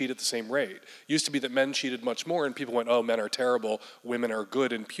 40 cheat at the same rate. Used to be that men cheated much more and people went, oh, men are terrible, women are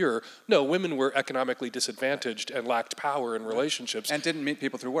good and pure. No, women were economically disadvantaged and lacked power in relationships. And didn't meet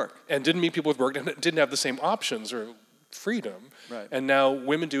people through work. And didn't meet people with work and didn't have the same options or freedom. Right. And now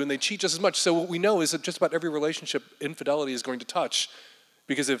women do, and they cheat just as much. So what we know is that just about every relationship infidelity is going to touch,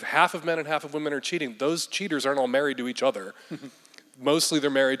 because if half of men and half of women are cheating, those cheaters aren't all married to each other. Mostly they're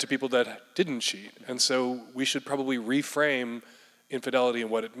married to people that didn't cheat. And so we should probably reframe infidelity and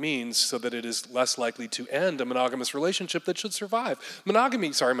what it means so that it is less likely to end a monogamous relationship that should survive.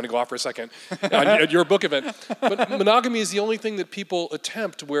 Monogamy, sorry, I'm going to go off for a second at your book event, but monogamy is the only thing that people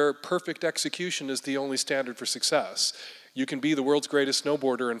attempt where perfect execution is the only standard for success. You can be the world's greatest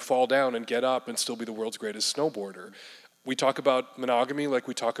snowboarder and fall down and get up and still be the world's greatest snowboarder. We talk about monogamy like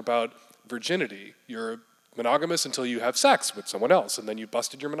we talk about virginity. You're monogamous until you have sex with someone else, and then you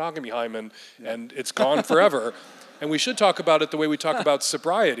busted your monogamy hymen, and it's gone forever. And we should talk about it the way we talk about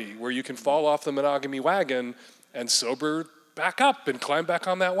sobriety, where you can fall off the monogamy wagon and sober back up and climb back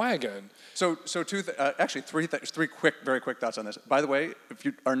on that wagon. So three very quick thoughts on this. By the way, if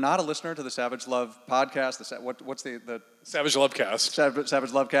you are not a listener to the Savage Love podcast, what's the Savage Lovecast?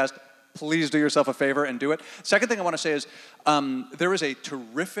 Savage Lovecast. Please do yourself a favor and do it. Second thing I want to say is there is a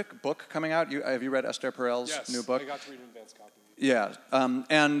terrific book coming out. Have you read Esther Perel's new book? I got to read an advanced copy. Yeah,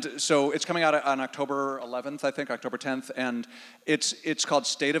 and so it's coming out on October 11th, I think, October 10th, and it's called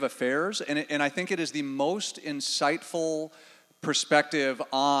State of Affairs, and I think it is the most insightful perspective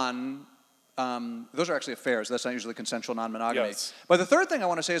on, those are actually affairs, that's not usually consensual non-monogamy. Yes. But the third thing I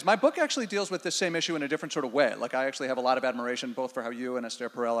want to say is my book actually deals with this same issue in a different sort of way. Like, I actually have a lot of admiration both for how you and Esther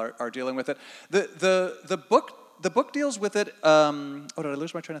Perel are dealing with it. The book deals with it, did I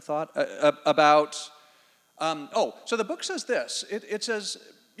lose my train of thought? So the book says this. It says,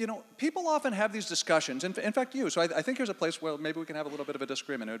 people often have these discussions, in fact you, so I think here's a place where maybe we can have a little bit of a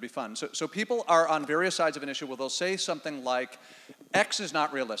disagreement, it would be fun. So people are on various sides of an issue where they'll say something like, X is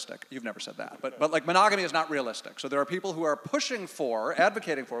not realistic. You've never said that, but like monogamy is not realistic. So there are people who are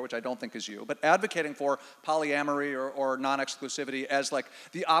advocating for, which I don't think is you, but advocating for polyamory or non-exclusivity as like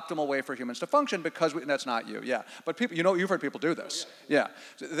the optimal way for humans to function because that's not you, yeah. But people, you've heard people do this, yeah.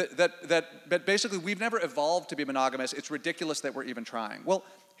 But basically we've never evolved to be monogamous. It's ridiculous that we're even trying. Well,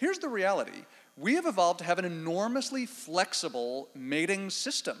 here's the reality. We have evolved to have an enormously flexible mating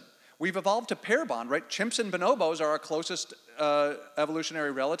system. We've evolved to pair bond, right? Chimps and bonobos are our closest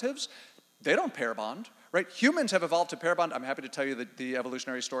evolutionary relatives. They don't pair bond, right? Humans have evolved to pair bond. I'm happy to tell you the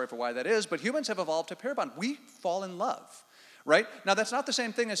evolutionary story for why that is, but humans have evolved to pair bond. We fall in love, right? Now, that's not the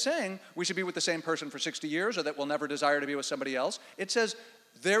same thing as saying we should be with the same person for 60 years or that we'll never desire to be with somebody else. It says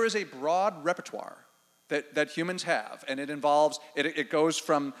there is a broad repertoire that humans have, and it involves, it goes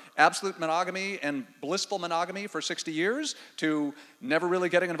from absolute monogamy and blissful monogamy for 60 years to never really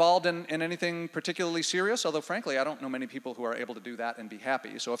getting involved in anything particularly serious, although frankly, I don't know many people who are able to do that and be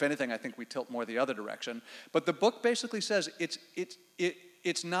happy. So if anything, I think we tilt more the other direction. But the book basically says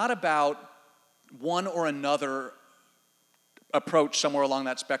it's not about one or another approach somewhere along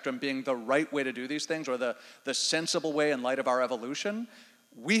that spectrum being the right way to do these things or the sensible way in light of our evolution.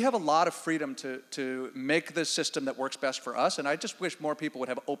 We have a lot of freedom to make the system that works best for us, and I just wish more people would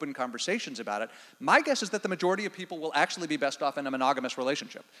have open conversations about it. My guess is that the majority of people will actually be best off in a monogamous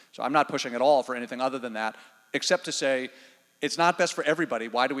relationship. So I'm not pushing at all for anything other than that, except to say it's not best for everybody.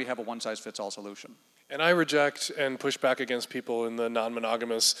 Why do we have a one-size-fits-all solution? And I reject and push back against people in the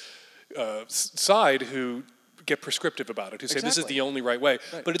non-monogamous side who get prescriptive about it, who say this is the only right way.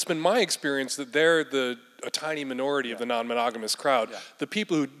 Right. But it's been my experience that they're a tiny minority of the non-monogamous crowd. Yeah. The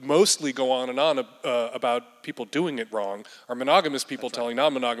people who mostly go on and on about people doing it wrong are monogamous people telling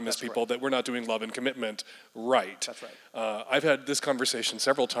non-monogamous people that we're not doing love and commitment right. That's right. I've had this conversation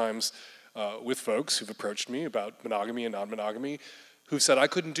several times with folks who've approached me about monogamy and non-monogamy who said, I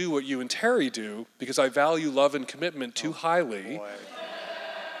couldn't do what you and Terry do because I value love and commitment too highly. Boy.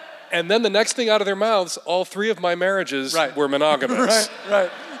 And then the next thing out of their mouths, all three of my marriages were monogamous.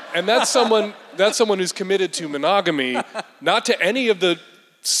 Right. And that's someone who's committed to monogamy, not to any of the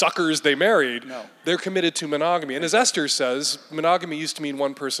suckers they married. No. They're committed to monogamy. And as Esther says, monogamy used to mean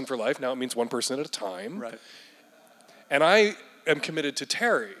one person for life. Now it means one person at a time. Right. And I am committed to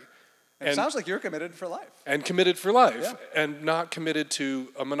Terry. It sounds like you're committed for life. And committed for life, and not committed to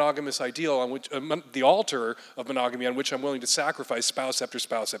a monogamous ideal on which, the altar of monogamy on which I'm willing to sacrifice spouse after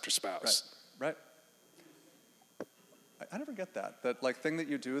spouse after spouse. Right. I never get that like thing that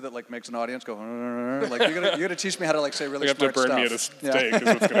you do that like makes an audience go, like you gotta teach me how to like say really smart stuff. You have to burn me at a stake is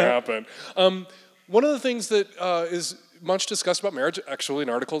what's gonna happen. One of the things that is much discussed about marriage, actually an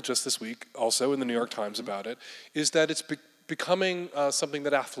article just this week also in the New York Times about it, is that it's becoming something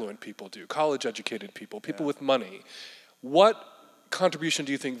that affluent people do, college-educated people with money. What contribution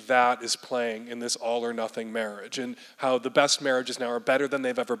do you think that is playing in this all-or-nothing marriage, and how the best marriages now are better than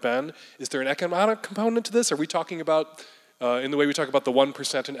they've ever been? Is there an economic component to this? Are we talking about, in the way we talk about the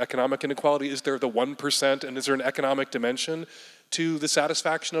 1% in economic inequality, is there the 1%, and is there an economic dimension to the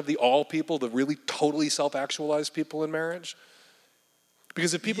satisfaction of the all people, the really totally self-actualized people in marriage?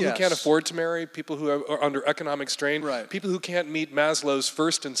 Because if people who can't afford to marry, people who are under economic strain, people who can't meet Maslow's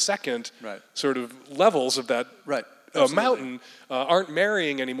first and second sort of levels of that mountain aren't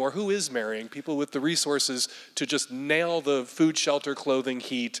marrying anymore, who is marrying? People with the resources to just nail the food, shelter, clothing,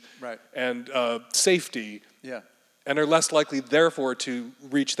 heat, and safety, and are less likely, therefore, to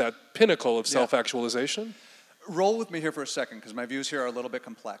reach that pinnacle of self-actualization? Roll with me here for a second, because my views here are a little bit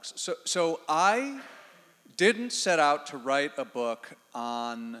complex. So I didn't set out to write a book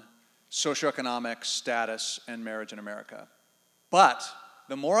on socioeconomic status and marriage in America. But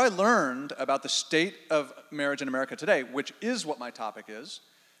the more I learned about the state of marriage in America today, which is what my topic is,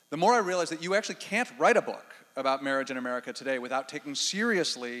 the more I realized that you actually can't write a book about marriage in America today without taking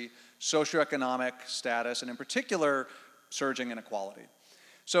seriously socioeconomic status, and in particular, surging inequality.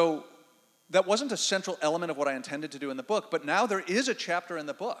 So that wasn't a central element of what I intended to do in the book, but now there is a chapter in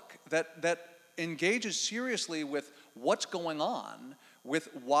the book that engages seriously with what's going on, with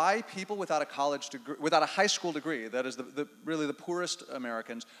why people without a college degree, without a high school degree, that is really the poorest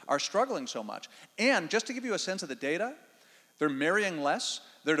Americans, are struggling so much. And just to give you a sense of the data, they're marrying less,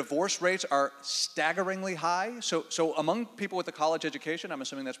 their divorce rates are staggeringly high. So among people with a college education, I'm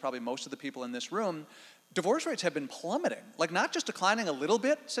assuming that's probably most of the people in this room, divorce rates have been plummeting, like not just declining a little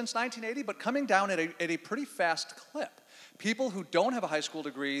bit since 1980, but coming down at a pretty fast clip. People who don't have a high school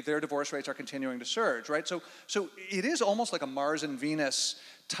degree, their divorce rates are continuing to surge, right? So it is almost like a Mars and Venus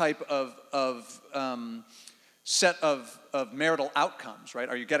type of set of marital outcomes, right?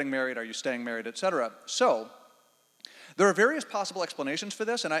 Are you getting married? Are you staying married, et cetera? So there are various possible explanations for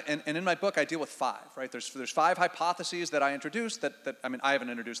this, and in my book I deal with 5, right? There's 5 hypotheses that I introduced that I mean, I haven't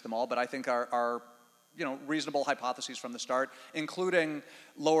introduced them all, but I think are reasonable hypotheses from the start, including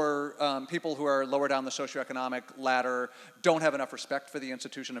people who are lower down the socioeconomic ladder don't have enough respect for the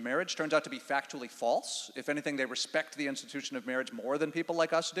institution of marriage. Turns out to be factually false. If anything, they respect the institution of marriage more than people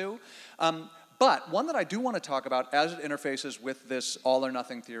like us do. But one that I do want to talk about as it interfaces with this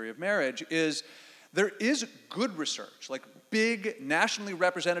all-or-nothing theory of marriage is there is good research, like big nationally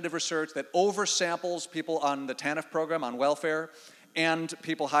representative research that oversamples people on the TANF program on welfare and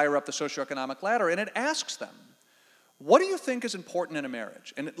people higher up the socioeconomic ladder, and it asks them, what do you think is important in a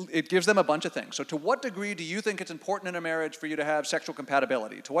marriage? And it gives them a bunch of things. So to what degree do you think it's important in a marriage for you to have sexual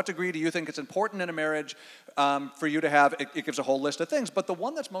compatibility? To what degree do you think it's important in a marriage for you to have, it gives a whole list of things, but the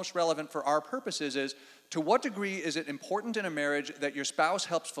one that's most relevant for our purposes is, to what degree is it important in a marriage that your spouse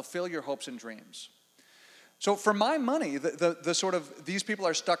helps fulfill your hopes and dreams? So for my money, the sort of, these people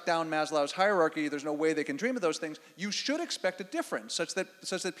are stuck down Maslow's hierarchy, there's no way they can dream of those things, you should expect a difference, such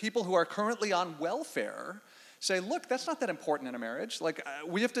that people who are currently on welfare say, look, that's not that important in a marriage. Like,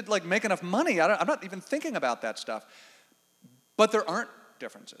 we have to make enough money. I'm not even thinking about that stuff. But there aren't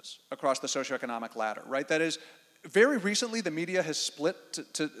differences across the socioeconomic ladder, right? That is, very recently, the media has split.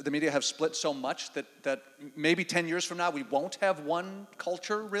 The media have split so much that maybe 10 years from now we won't have one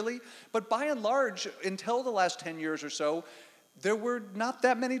culture really. But by and large, until the last 10 years or so, there were not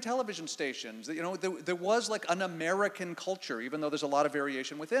that many television stations. There was like an American culture, even though there's a lot of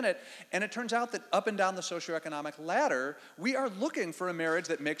variation within it. And it turns out that up and down the socioeconomic ladder, we are looking for a marriage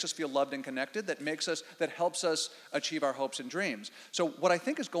that makes us feel loved and connected, that helps us achieve our hopes and dreams. So what I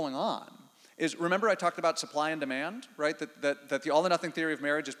think is going on is, remember I talked about supply and demand, right? That the all-or-nothing theory of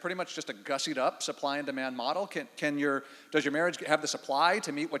marriage is pretty much just a gussied up supply and demand model. Does your marriage have the supply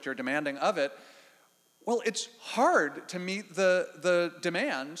to meet what you're demanding of it? Well, it's hard to meet the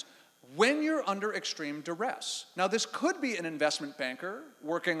demands when you're under extreme duress. Now, this could be an investment banker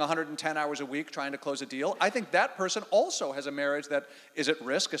working 110 hours a week trying to close a deal. I think that person also has a marriage that is at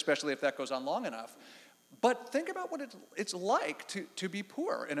risk, especially if that goes on long enough. But think about what it's like to be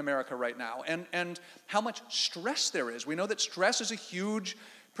poor in America right now, and how much stress there is. We know that stress is a huge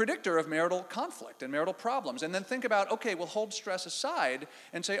predictor of marital conflict and marital problems. And then think about, okay, we'll hold stress aside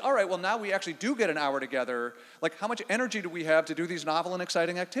and say, all right, well, now we actually do get an hour together. Like, how much energy do we have to do these novel and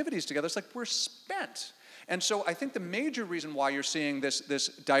exciting activities together? It's like we're spent. And so I think the major reason why you're seeing this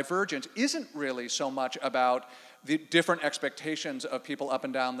divergence isn't really so much about the different expectations of people up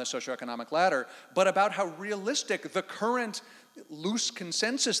and down the socioeconomic ladder, but about how realistic the current loose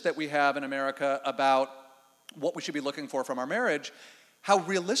consensus that we have in America about what we should be looking for from our marriage, how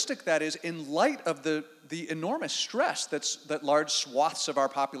realistic that is in light of the enormous stress that large swaths of our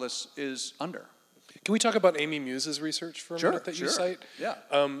populace is under. Can we talk about Amy Muse's research for a minute that you cite? Yeah.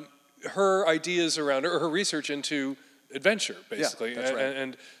 Her ideas around, or her research into adventure, basically, that's right.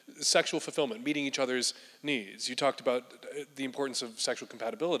 and sexual fulfillment, meeting each other's needs. You talked about the importance of sexual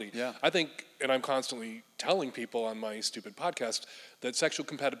compatibility. Yeah. I think, and I'm constantly telling people on my stupid podcast, that sexual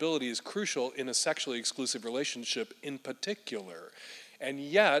compatibility is crucial in a sexually exclusive relationship in particular. And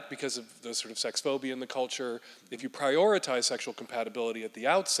yet, because of the sort of sex phobia in the culture, if you prioritize sexual compatibility at the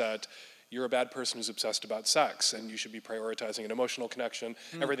outset, you're a bad person who's obsessed about sex, and you should be prioritizing an emotional connection.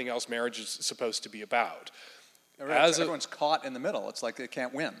 Everything else marriage is supposed to be about. Everyone's caught in the middle. It's like they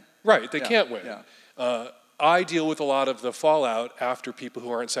can't win. Right, they can't win. Yeah. I deal with a lot of the fallout after people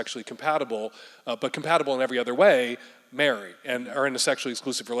who aren't sexually compatible, but compatible in every other way, marry and are in a sexually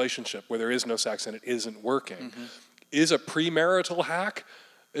exclusive relationship where there is no sex and it isn't working. Is a premarital hack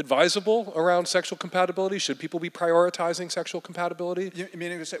advisable around sexual compatibility? Should people be prioritizing sexual compatibility?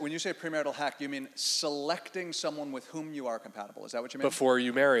 Meaning to say, when you say premarital hack, you mean selecting someone with whom you are compatible. Is that what you mean? Before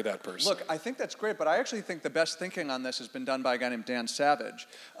you marry that person. Look, I think that's great, but I actually think the best thinking on this has been done by a guy named Dan Savage,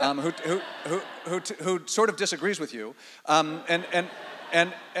 who sort of disagrees with you,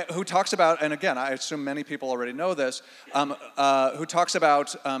 and who talks about, and again, I assume many people already know this, who talks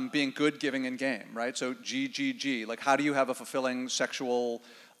about being good, giving, and game, right? So GGG, like how do you have a fulfilling sexual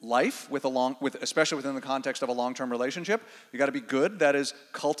life especially within the context of a long-term relationship? You got to be good. That is,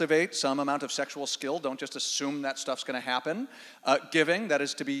 cultivate some amount of sexual skill. Don't just assume that stuff's going to happen. Giving, that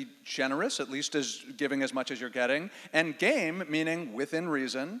is to be generous, at least as giving as much as you're getting. And game, meaning within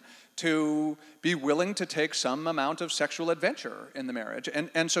reason, to be willing to take some amount of sexual adventure in the marriage.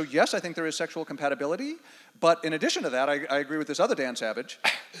 And so, yes, I think there is sexual compatibility, but in addition to that, I agree with this other Dan Savage.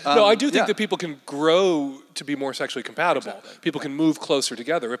 No, I do think that people can grow to be more sexually compatible. Exactly. People can move closer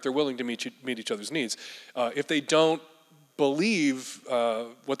together if they're willing to meet each other's needs. If they don't believe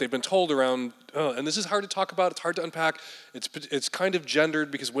what they've been told around, and this is hard to talk about, it's hard to unpack, it's kind of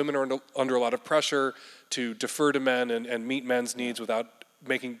gendered because women are under a lot of pressure to defer to men and meet men's needs without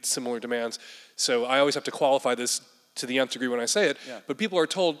making similar demands. So I always have to qualify this to the nth degree when I say it, but people are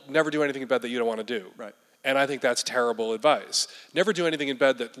told never do anything in bed that you don't want to do. Right. And I think that's terrible advice. Never do anything in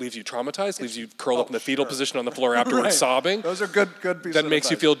bed that leaves you traumatized, leaves you curled up in the fetal position on the floor afterwards sobbing. Those are good pieces That makes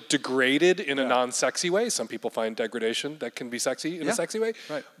of you advice. feel degraded in a non-sexy way. Some people find degradation that can be sexy in a sexy way.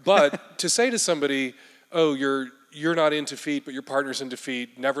 Right. But to say to somebody, oh, you're not into feet, but your partner's into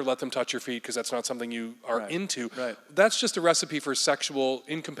feet, never let them touch your feet because that's not something you are into. Right. That's just a recipe for sexual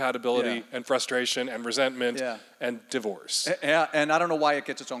incompatibility and frustration and resentment and divorce. Yeah, and I don't know why it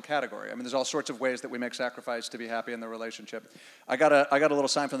gets its own category. I mean, there's all sorts of ways that we make sacrifice to be happy in the relationship. I got a little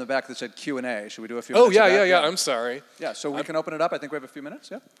sign from the back that said Q&A. Should we do a few minutes of that? Yeah, I'm sorry. Yeah, so we can open it up. I think we have a few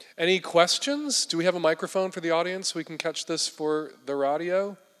minutes, yeah? Any questions? Do we have a microphone for the audience so we can catch this for the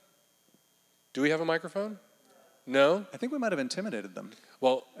radio? Do we have a microphone? No? I think we might have intimidated them.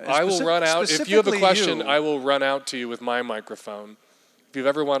 Well, I will run out. If you have a question, I will run out to you with my microphone. If you've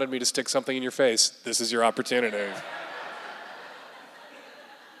ever wanted me to stick something in your face, this is your opportunity.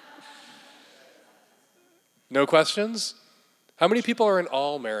 No questions? How many people are in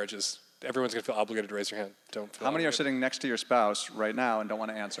all marriages? Everyone's going to feel obligated to raise your hand. Don't feel How many are obligated. sitting next to your spouse right now and don't want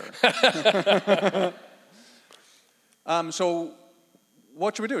to answer? So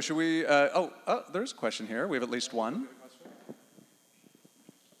what should we do? Should we, there's a question here. We have at least one.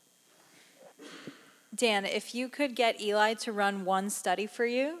 Dan, if you could get Eli to run one study for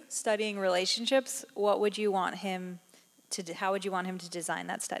you, studying relationships, what would you want him to do? How would you want him to design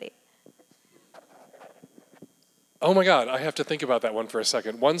that study? Oh my God, I have to think about that one for a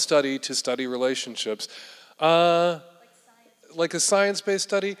second. One study to study relationships. Like a science-based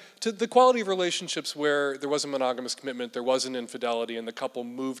study, to the quality of relationships where there was a monogamous commitment, there was an infidelity, and the couple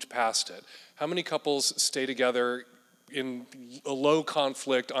moved past it. How many couples stay together in a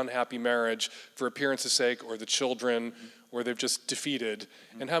low-conflict, unhappy marriage for appearance's sake, or the children, or they've just defeated?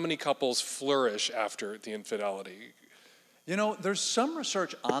 And how many couples flourish after the infidelity? You know, there's some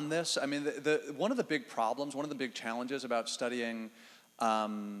research on this. I mean, one of the big problems, one of the big challenges about studying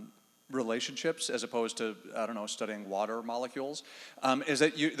relationships as opposed to, studying water molecules, is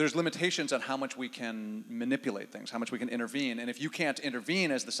that there's limitations on how much we can manipulate things, how much we can intervene. And if you can't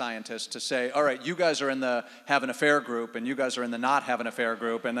intervene as the scientist to say, all right, you guys are in the have an affair group and you guys are in the not have an affair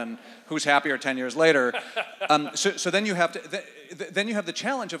group, and then who's happier 10 years later? So then you have to, then you have the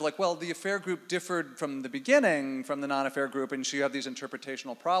challenge of like, well, the affair group differed from the beginning from the non-affair group, and so you have these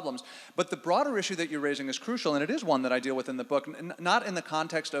interpretational problems. But the broader issue that you're raising is crucial, and it is one that I deal with in the book, not in the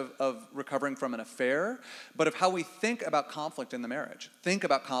context of recovering from an affair, but of how we think about conflict in the marriage, think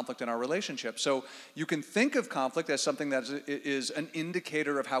about conflict in our relationship. So you can think of conflict as something that is an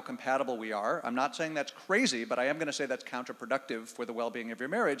indicator of how compatible we are. I'm not saying that's crazy, but I am going to say that's counterproductive for the well-being of your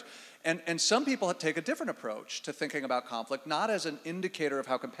marriage. And some people take a different approach to thinking about conflict, not as an indicator of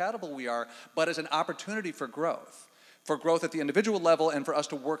how compatible we are, but as an opportunity for growth at the individual level, and for us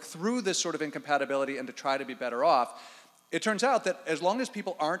to work through this sort of incompatibility and to try to be better off. It turns out that as long as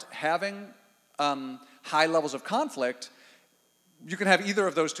people aren't having high levels of conflict, you can have either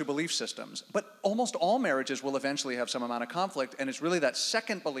of those two belief systems. But almost all marriages will eventually have some amount of conflict, and it's really that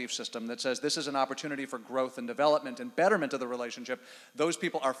second belief system that says this is an opportunity for growth and development and betterment of the relationship. Those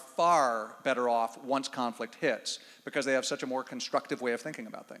people are far better off once conflict hits, because they have such a more constructive way of thinking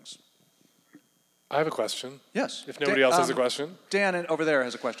about things. I have a question. Yes. If nobody else has a question. Dan over there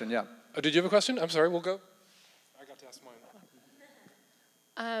has a question, yeah. Did you have a question? I'm sorry, we'll go. I got to ask mine.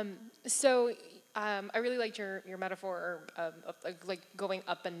 I really liked your metaphor of like going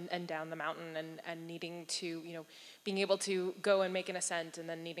up and down the mountain and needing to, being able to go and make an ascent and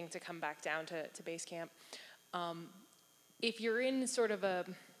then needing to come back down to base camp. If you're in sort of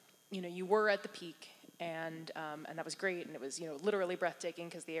you were at the peak and that was great and it was, literally breathtaking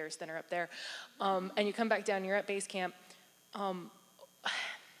because the air is thinner up there, and you come back down, you're at base camp,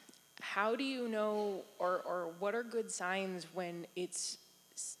 how do you know, or what are good signs when it's,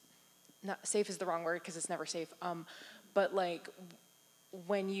 not safe is the wrong word because it's never safe, but like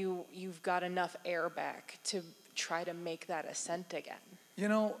when you've got enough air back to try to make that ascent again?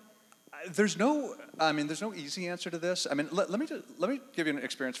 There's no easy answer to this. I mean, let me give you an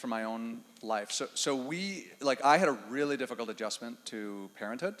experience from my own life. So I had a really difficult adjustment to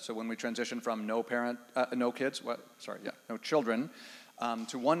parenthood. So when we transitioned from no children,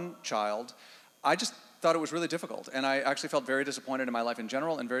 to one child, I just thought it was really difficult. And I actually felt very disappointed in my life in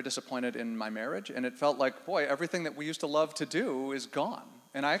general and very disappointed in my marriage. And it felt like, boy, everything that we used to love to do is gone.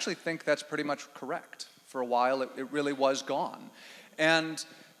 And I actually think that's pretty much correct. For a while, it really was gone. And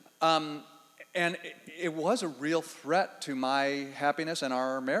it was a real threat to my happiness and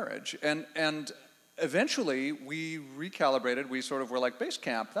our marriage. And eventually, we recalibrated. We sort of were like, base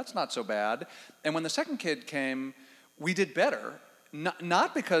camp, that's not so bad. And when the second kid came, we did better.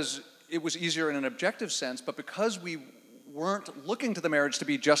 Not because it was easier in an objective sense, but because we weren't looking to the marriage to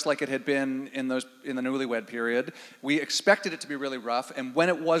be just like it had been in the newlywed period. We expected it to be really rough, and when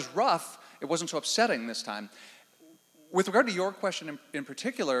it was rough, it wasn't so upsetting this time. With regard to your question in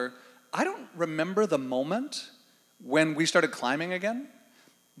particular, I don't remember the moment when we started climbing again,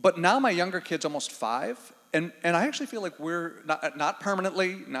 but now my younger kid's almost 5, and I actually feel like we're not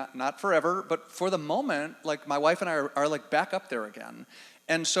permanently, not forever, but for the moment, like my wife and I are like back up there again.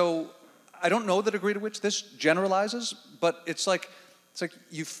 And so I don't know the degree to which this generalizes, but it's like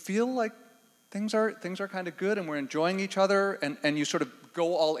you feel like things are kind of good and we're enjoying each other, and you sort of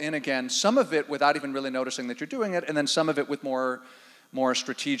go all in again, some of it without even really noticing that you're doing it, and then some of it with more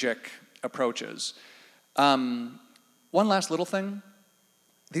strategic approaches. One last little thing.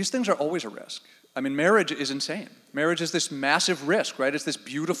 These things are always a risk. I mean, marriage is insane. Marriage is this massive risk, right? It's this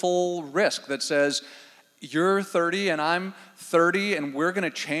beautiful risk that says, you're 30 and I'm 30 and we're going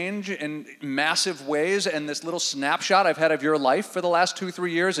to change in massive ways, and this little snapshot I've had of your life for the last 2-3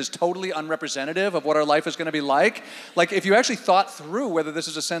 years is totally unrepresentative of what our life is going to be like. Like, if you actually thought through whether this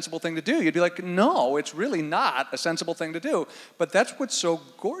is a sensible thing to do, you'd be like, no, it's really not a sensible thing to do. But that's what's so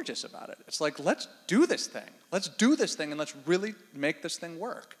gorgeous about it. It's like, let's do this thing. Let's do this thing and let's really make this thing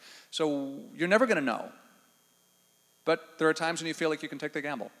work. So you're never going to know. But there are times when you feel like you can take the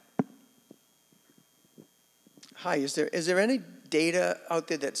gamble. Hi, is there any data out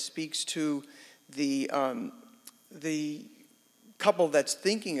there that speaks to the couple that's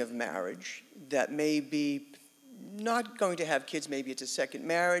thinking of marriage that may be not going to have kids? Maybe it's a second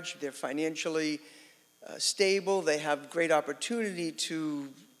marriage, they're financially stable, they have great opportunity to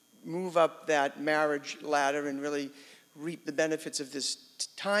move up that marriage ladder and really reap the benefits of this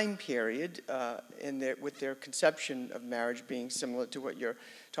time period with their conception of marriage being similar to what you're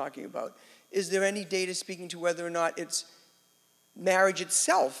talking about. Is there any data speaking to whether or not it's marriage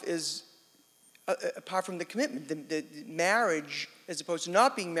itself is, apart from the commitment, the marriage, as opposed to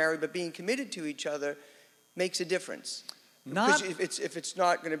not being married but being committed to each other, makes a difference? Because if it's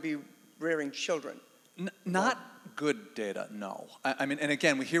not going to be rearing children. Not good data, no. I mean, and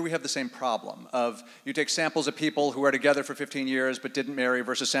again, we have the same problem of you take samples of people who are together for 15 years but didn't marry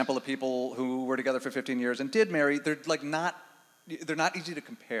versus sample of people who were together for 15 years and did marry. They're like not they're not easy to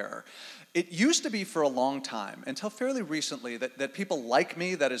compare. It used to be for a long time, until fairly recently, that people like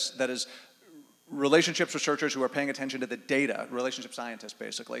me, that is relationships researchers who are paying attention to the data, relationship scientists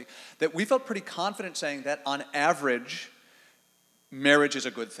basically, that we felt pretty confident saying that on average, marriage is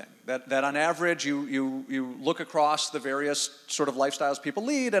a good thing. That on average, you look across the various sort of lifestyles people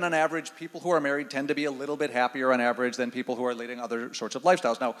lead, and on average, people who are married tend to be a little bit happier on average than people who are leading other sorts of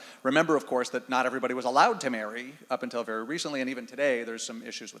lifestyles. Now, remember, of course, that not everybody was allowed to marry up until very recently, and even today, there's some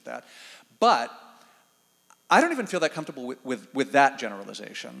issues with that. But I don't even feel that comfortable with that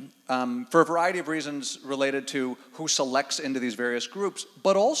generalization for a variety of reasons related to who selects into these various groups,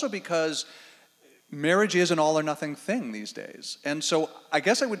 but also because marriage is an all or nothing thing these days. And so I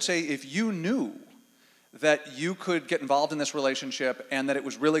guess I would say if you knew that you could get involved in this relationship and that it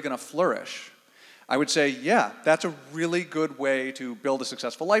was really going to flourish, I would say, yeah, that's a really good way to build a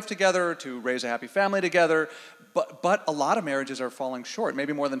successful life together, to raise a happy family together. But a lot of marriages are falling short,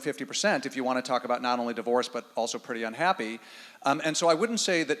 maybe more than 50% if you want to talk about not only divorce but also pretty unhappy. And so I wouldn't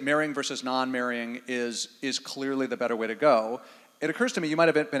say that marrying versus non-marrying is clearly the better way to go. It occurs to me you might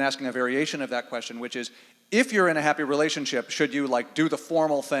have been asking a variation of that question, which is, if you're in a happy relationship, should you like do the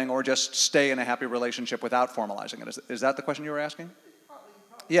formal thing or just stay in a happy relationship without formalizing it? Is that the question you were asking?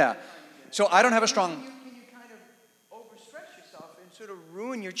 Yeah. So I don't have a strong... Can you kind of overstretch yourself and sort of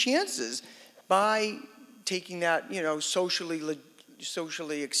ruin your chances by taking that,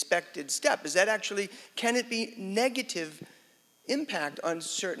 socially expected step? Is that actually, can it be negative impact on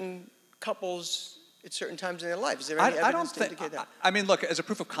certain couples at certain times in their life? Is there any evidence to indicate that? I mean, look, as a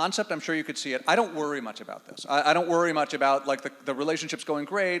proof of concept, I'm sure you could see it. I don't worry much about this. I don't worry much about, like, the relationship's going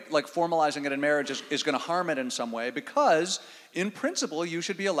great, like, formalizing it in marriage is going to harm it in some way, because, in principle, you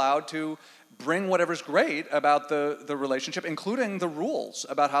should be allowed to bring whatever's great about the relationship, including the rules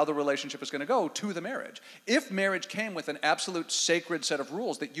about how the relationship is going to go, to the marriage. If marriage came with an absolute sacred set of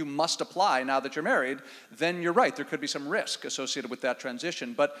rules that you must apply now that you're married, then you're right, there could be some risk associated with that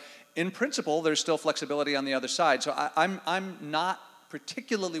transition. But in principle, there's still flexibility on the other side. So I'm not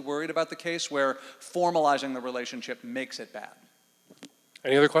particularly worried about the case where formalizing the relationship makes it bad.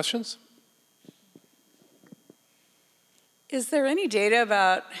 Any other questions? Is there any data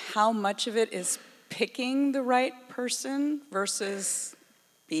about how much of it is picking the right person versus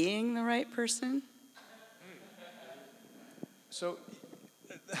being the right person? So,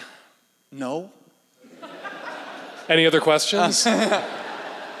 no. Any other questions? No.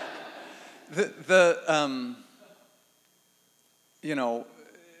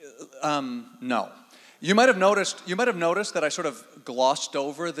 You might have noticed that I sort of glossed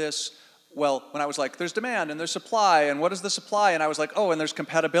over this. Well, when I was like, there's demand and there's supply, and what is the supply? And I was like, oh, and there's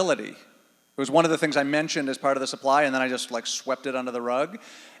compatibility. It was one of the things I mentioned as part of the supply, and then I just like swept it under the rug.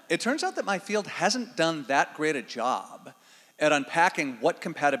 It turns out that my field hasn't done that great a job at unpacking what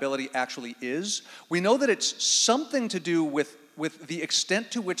compatibility actually is. We know that it's something to do with the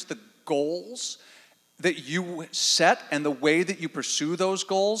extent to which the goals that you set and the way that you pursue those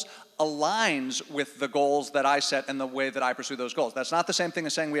goals aligns with the goals that I set and the way that I pursue those goals. That's not the same thing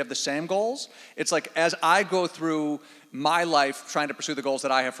as saying we have the same goals. It's like as I go through my life trying to pursue the goals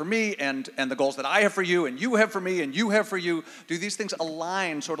that I have for me and the goals that I have for you and you have for me and you have for you, do these things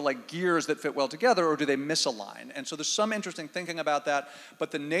align sort of like gears that fit well together, or do they misalign? And so there's some interesting thinking about that. But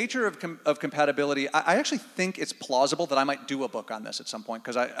the nature of compatibility, I actually think it's plausible that I might do a book on this at some point,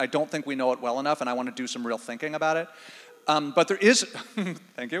 because I don't think we know it well enough and I want to do some real thinking about it. But there is,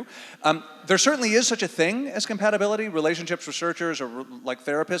 thank you, there certainly is such a thing as compatibility. Relationships researchers or like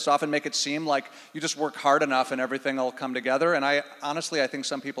therapists often make it seem like you just work hard enough and everything will come together. And I think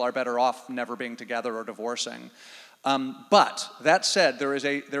some people are better off never being together or divorcing. But that said, there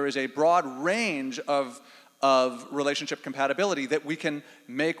is a broad range of relationship compatibility that we can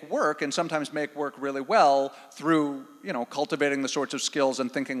make work, and sometimes make work really well through, cultivating the sorts of skills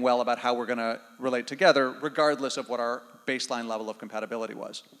and thinking well about how we're going to relate together, regardless of what our baseline level of compatibility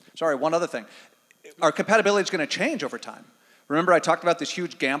was. Sorry, one other thing. Our compatibility is going to change over time. Remember I talked about this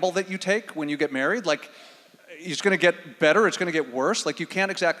huge gamble that you take when you get married? Like, it's going to get better, it's going to get worse. Like, you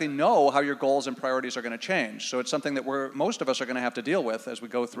can't exactly know how your goals and priorities are going to change. So it's something that most of us are going to have to deal with as we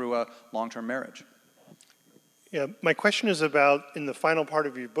go through a long-term marriage. Yeah, my question is about, in the final part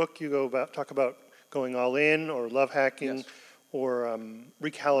of your book, you talk about going all in, or love hacking, yes, or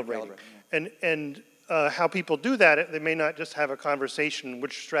recalibrating. Yeah. And how people do that, they may not just have a conversation,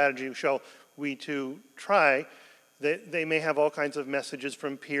 which strategy shall we two try? They may have all kinds of messages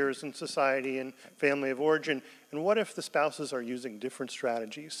from peers and society and family of origin. And what if the spouses are using different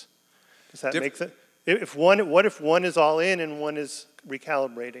strategies? Does that make sense? What if one is all in and one is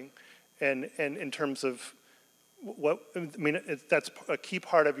recalibrating? And in terms of that's a key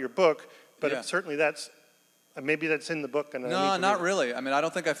part of your book, but Yeah. certainly maybe that's in the book. And No, not really. I mean, I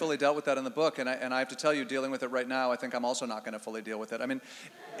don't think I fully dealt with that in the book, and I have to tell you, dealing with it right now, I think I'm also not going to fully deal with it. I mean,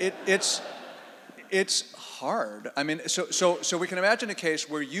 it's hard. I mean, so we can imagine a case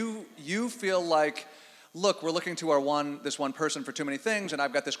where you feel like, look, we're looking to this one person for too many things, and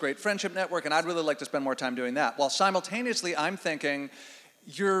I've got this great friendship network, and I'd really like to spend more time doing that. While simultaneously, I'm thinking,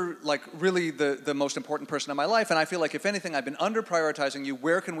 you're like really the most important person in my life, and I feel like if anything, I've been under-prioritizing you.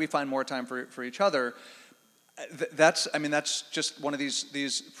 Where can we find more time for each other? That's just one of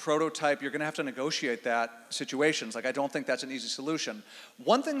these prototype, you're going to have to negotiate that situations. Like, I don't think that's an easy solution.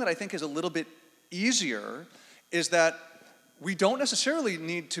 One thing that I think is a little bit easier is that we don't necessarily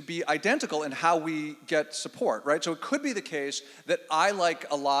need to be identical in how we get support, right? So it could be the case that I like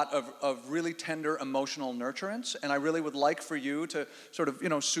a lot of really tender emotional nurturance, and I really would like for you to sort of,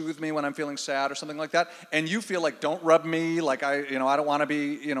 soothe me when I'm feeling sad or something like that, and you feel like, don't rub me, like I don't want to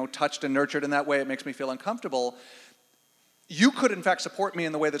be, touched and nurtured in that way, it makes me feel uncomfortable. You could, in fact, support me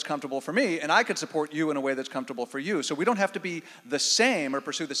in the way that's comfortable for me, and I could support you in a way that's comfortable for you. So we don't have to be the same or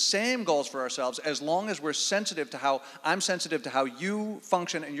pursue the same goals for ourselves as long as we're sensitive to how I'm sensitive to how you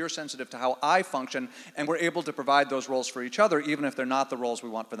function and you're sensitive to how I function, and we're able to provide those roles for each other, even if they're not the roles we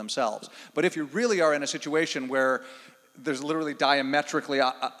want for themselves. But if you really are in a situation where there's literally diametrically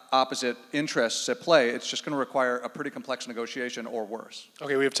opposite interests at play, it's just going to require a pretty complex negotiation or worse.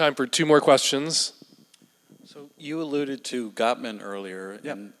 Okay, we have time for 2 more questions. So you alluded to Gottman earlier,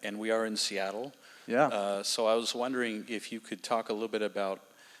 Yep. and we are in Seattle. Yeah. So I was wondering if you could talk a little bit about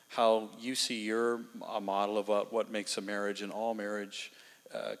how you see your model of what makes a marriage and all marriage,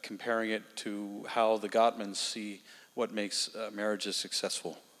 comparing it to how the Gottmans see what makes marriages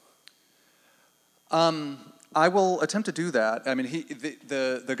successful. I will attempt to do that. I mean,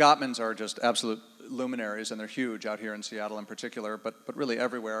 the Gottmans are just absolute luminaries, and they're huge out here in Seattle in particular, but really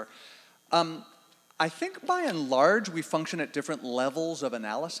everywhere. I think by and large we function at different levels of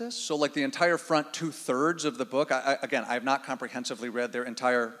analysis. So like the entire front 2/3 of the book, I have not comprehensively read their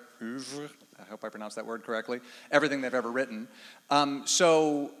entire, I hope I pronounced that word correctly, everything they've ever written.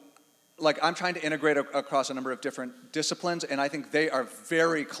 So like I'm trying to integrate across a number of different disciplines, and I think they are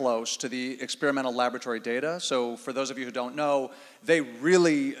very close to the experimental laboratory data. So for those of you who don't know, they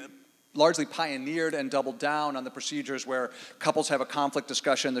really largely pioneered and doubled down on the procedures where couples have a conflict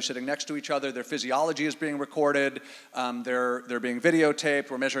discussion, they're sitting next to each other, their physiology is being recorded, they're being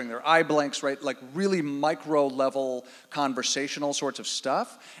videotaped, we're measuring their eye blinks, right? Like really micro level conversational sorts of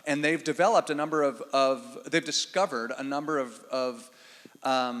stuff. And they've developed a number they've discovered a number of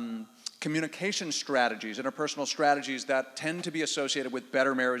communication strategies, interpersonal strategies that tend to be associated with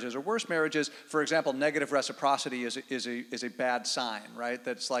better marriages or worse marriages. For example, negative reciprocity is a bad sign, right?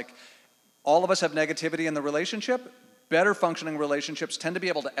 That's like, all of us have negativity in the relationship. Better functioning relationships tend to be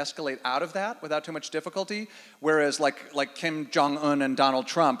able to escalate out of that without too much difficulty, whereas like Kim Jong-un and Donald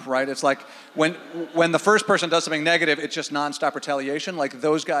Trump, right? It's like when the first person does something negative, it's just nonstop retaliation. Like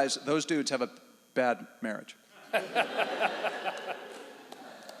those dudes have a bad marriage.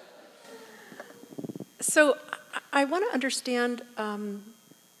 So I want to understand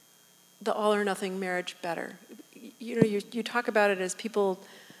the all or nothing marriage better. You talk about it as people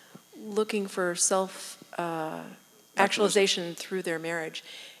looking for self-actualization through their marriage.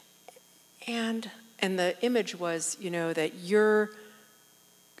 And the image was, that you're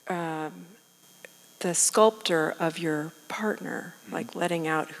the sculptor of your partner, like letting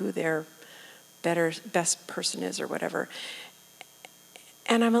out who their best person is or whatever.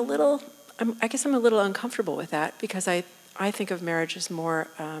 And I guess I'm a little uncomfortable with that because I think of marriage as more,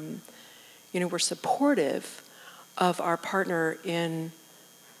 we're supportive of our partner in,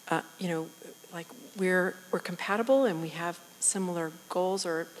 like we're compatible and we have similar goals,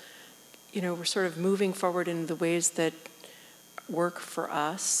 or, we're sort of moving forward in the ways that work for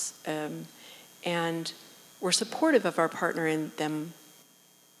us, and we're supportive of our partner in them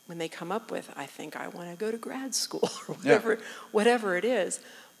when they come up with, I think I want to go to grad school or whatever it is.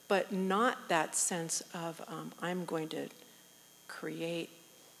 But not that sense of I'm going to create,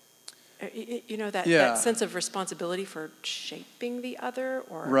 that sense of responsibility for shaping the other,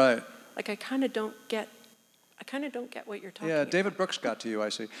 or right. Like I kind of don't get what you're talking about. Yeah, David Brooks got to you, I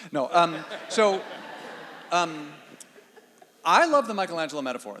see. No, I love the Michelangelo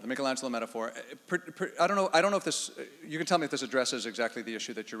metaphor. I don't know if this, you can tell me if this addresses exactly the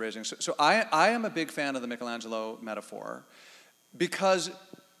issue that you're raising. So I am a big fan of the Michelangelo metaphor because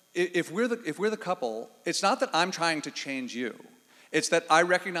if we're the couple, it's not that I'm trying to change you. It's that I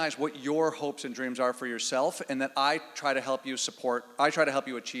recognize what your hopes and dreams are for yourself, and that I try to help you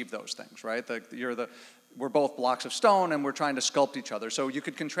achieve those things, right? You're the we're both blocks of stone and we're trying to sculpt each other. So you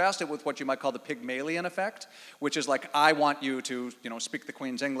could contrast it with what you might call the Pygmalion effect, which is like, I want you to, speak the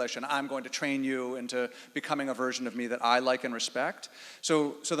Queen's English, and I'm going to train you into becoming a version of me that I like and respect.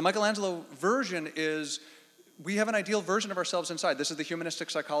 So the Michelangelo version is, we have an ideal version of ourselves inside. This is the humanistic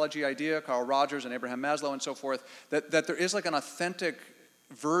psychology idea, Carl Rogers and Abraham Maslow and so forth, that there is like an authentic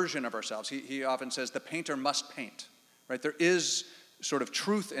version of ourselves. He often says the painter must paint, right? There is sort of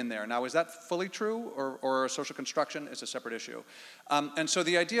truth in there. Now, is that fully true, or a social construction? Is a separate issue. And so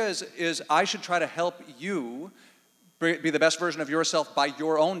the idea is I should try to help you be the best version of yourself by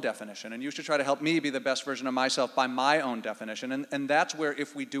your own definition, and you should try to help me be the best version of myself by my own definition. And that's where,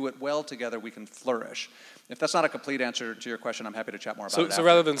 if we do it well together, we can flourish. If that's not a complete answer to your question, I'm happy to chat more about it. So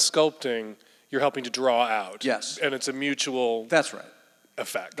rather than sculpting, you're helping to draw out. Yes. And it's a mutual. That's right.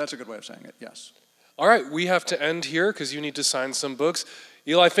 Effect. That's a good way of saying it. Yes. All right, we have to end here because you need to sign some books.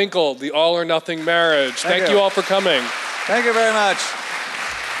 Eli Finkel, The All or Nothing Marriage. Thank you all for coming. Thank you very much.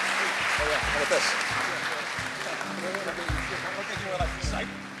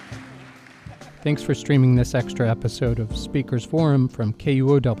 Thanks for streaming this extra episode of Speakers Forum from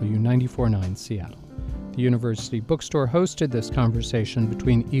KUOW 94.9 Seattle. The University Bookstore hosted this conversation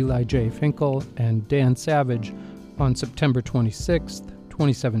between Eli J. Finkel and Dan Savage on September 26th,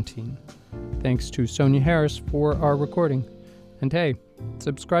 2017. Thanks to Sonya Harris for our recording. And hey,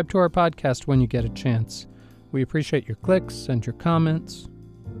 subscribe to our podcast when you get a chance. We appreciate your clicks and your comments.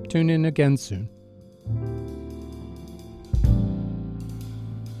 Tune in again soon.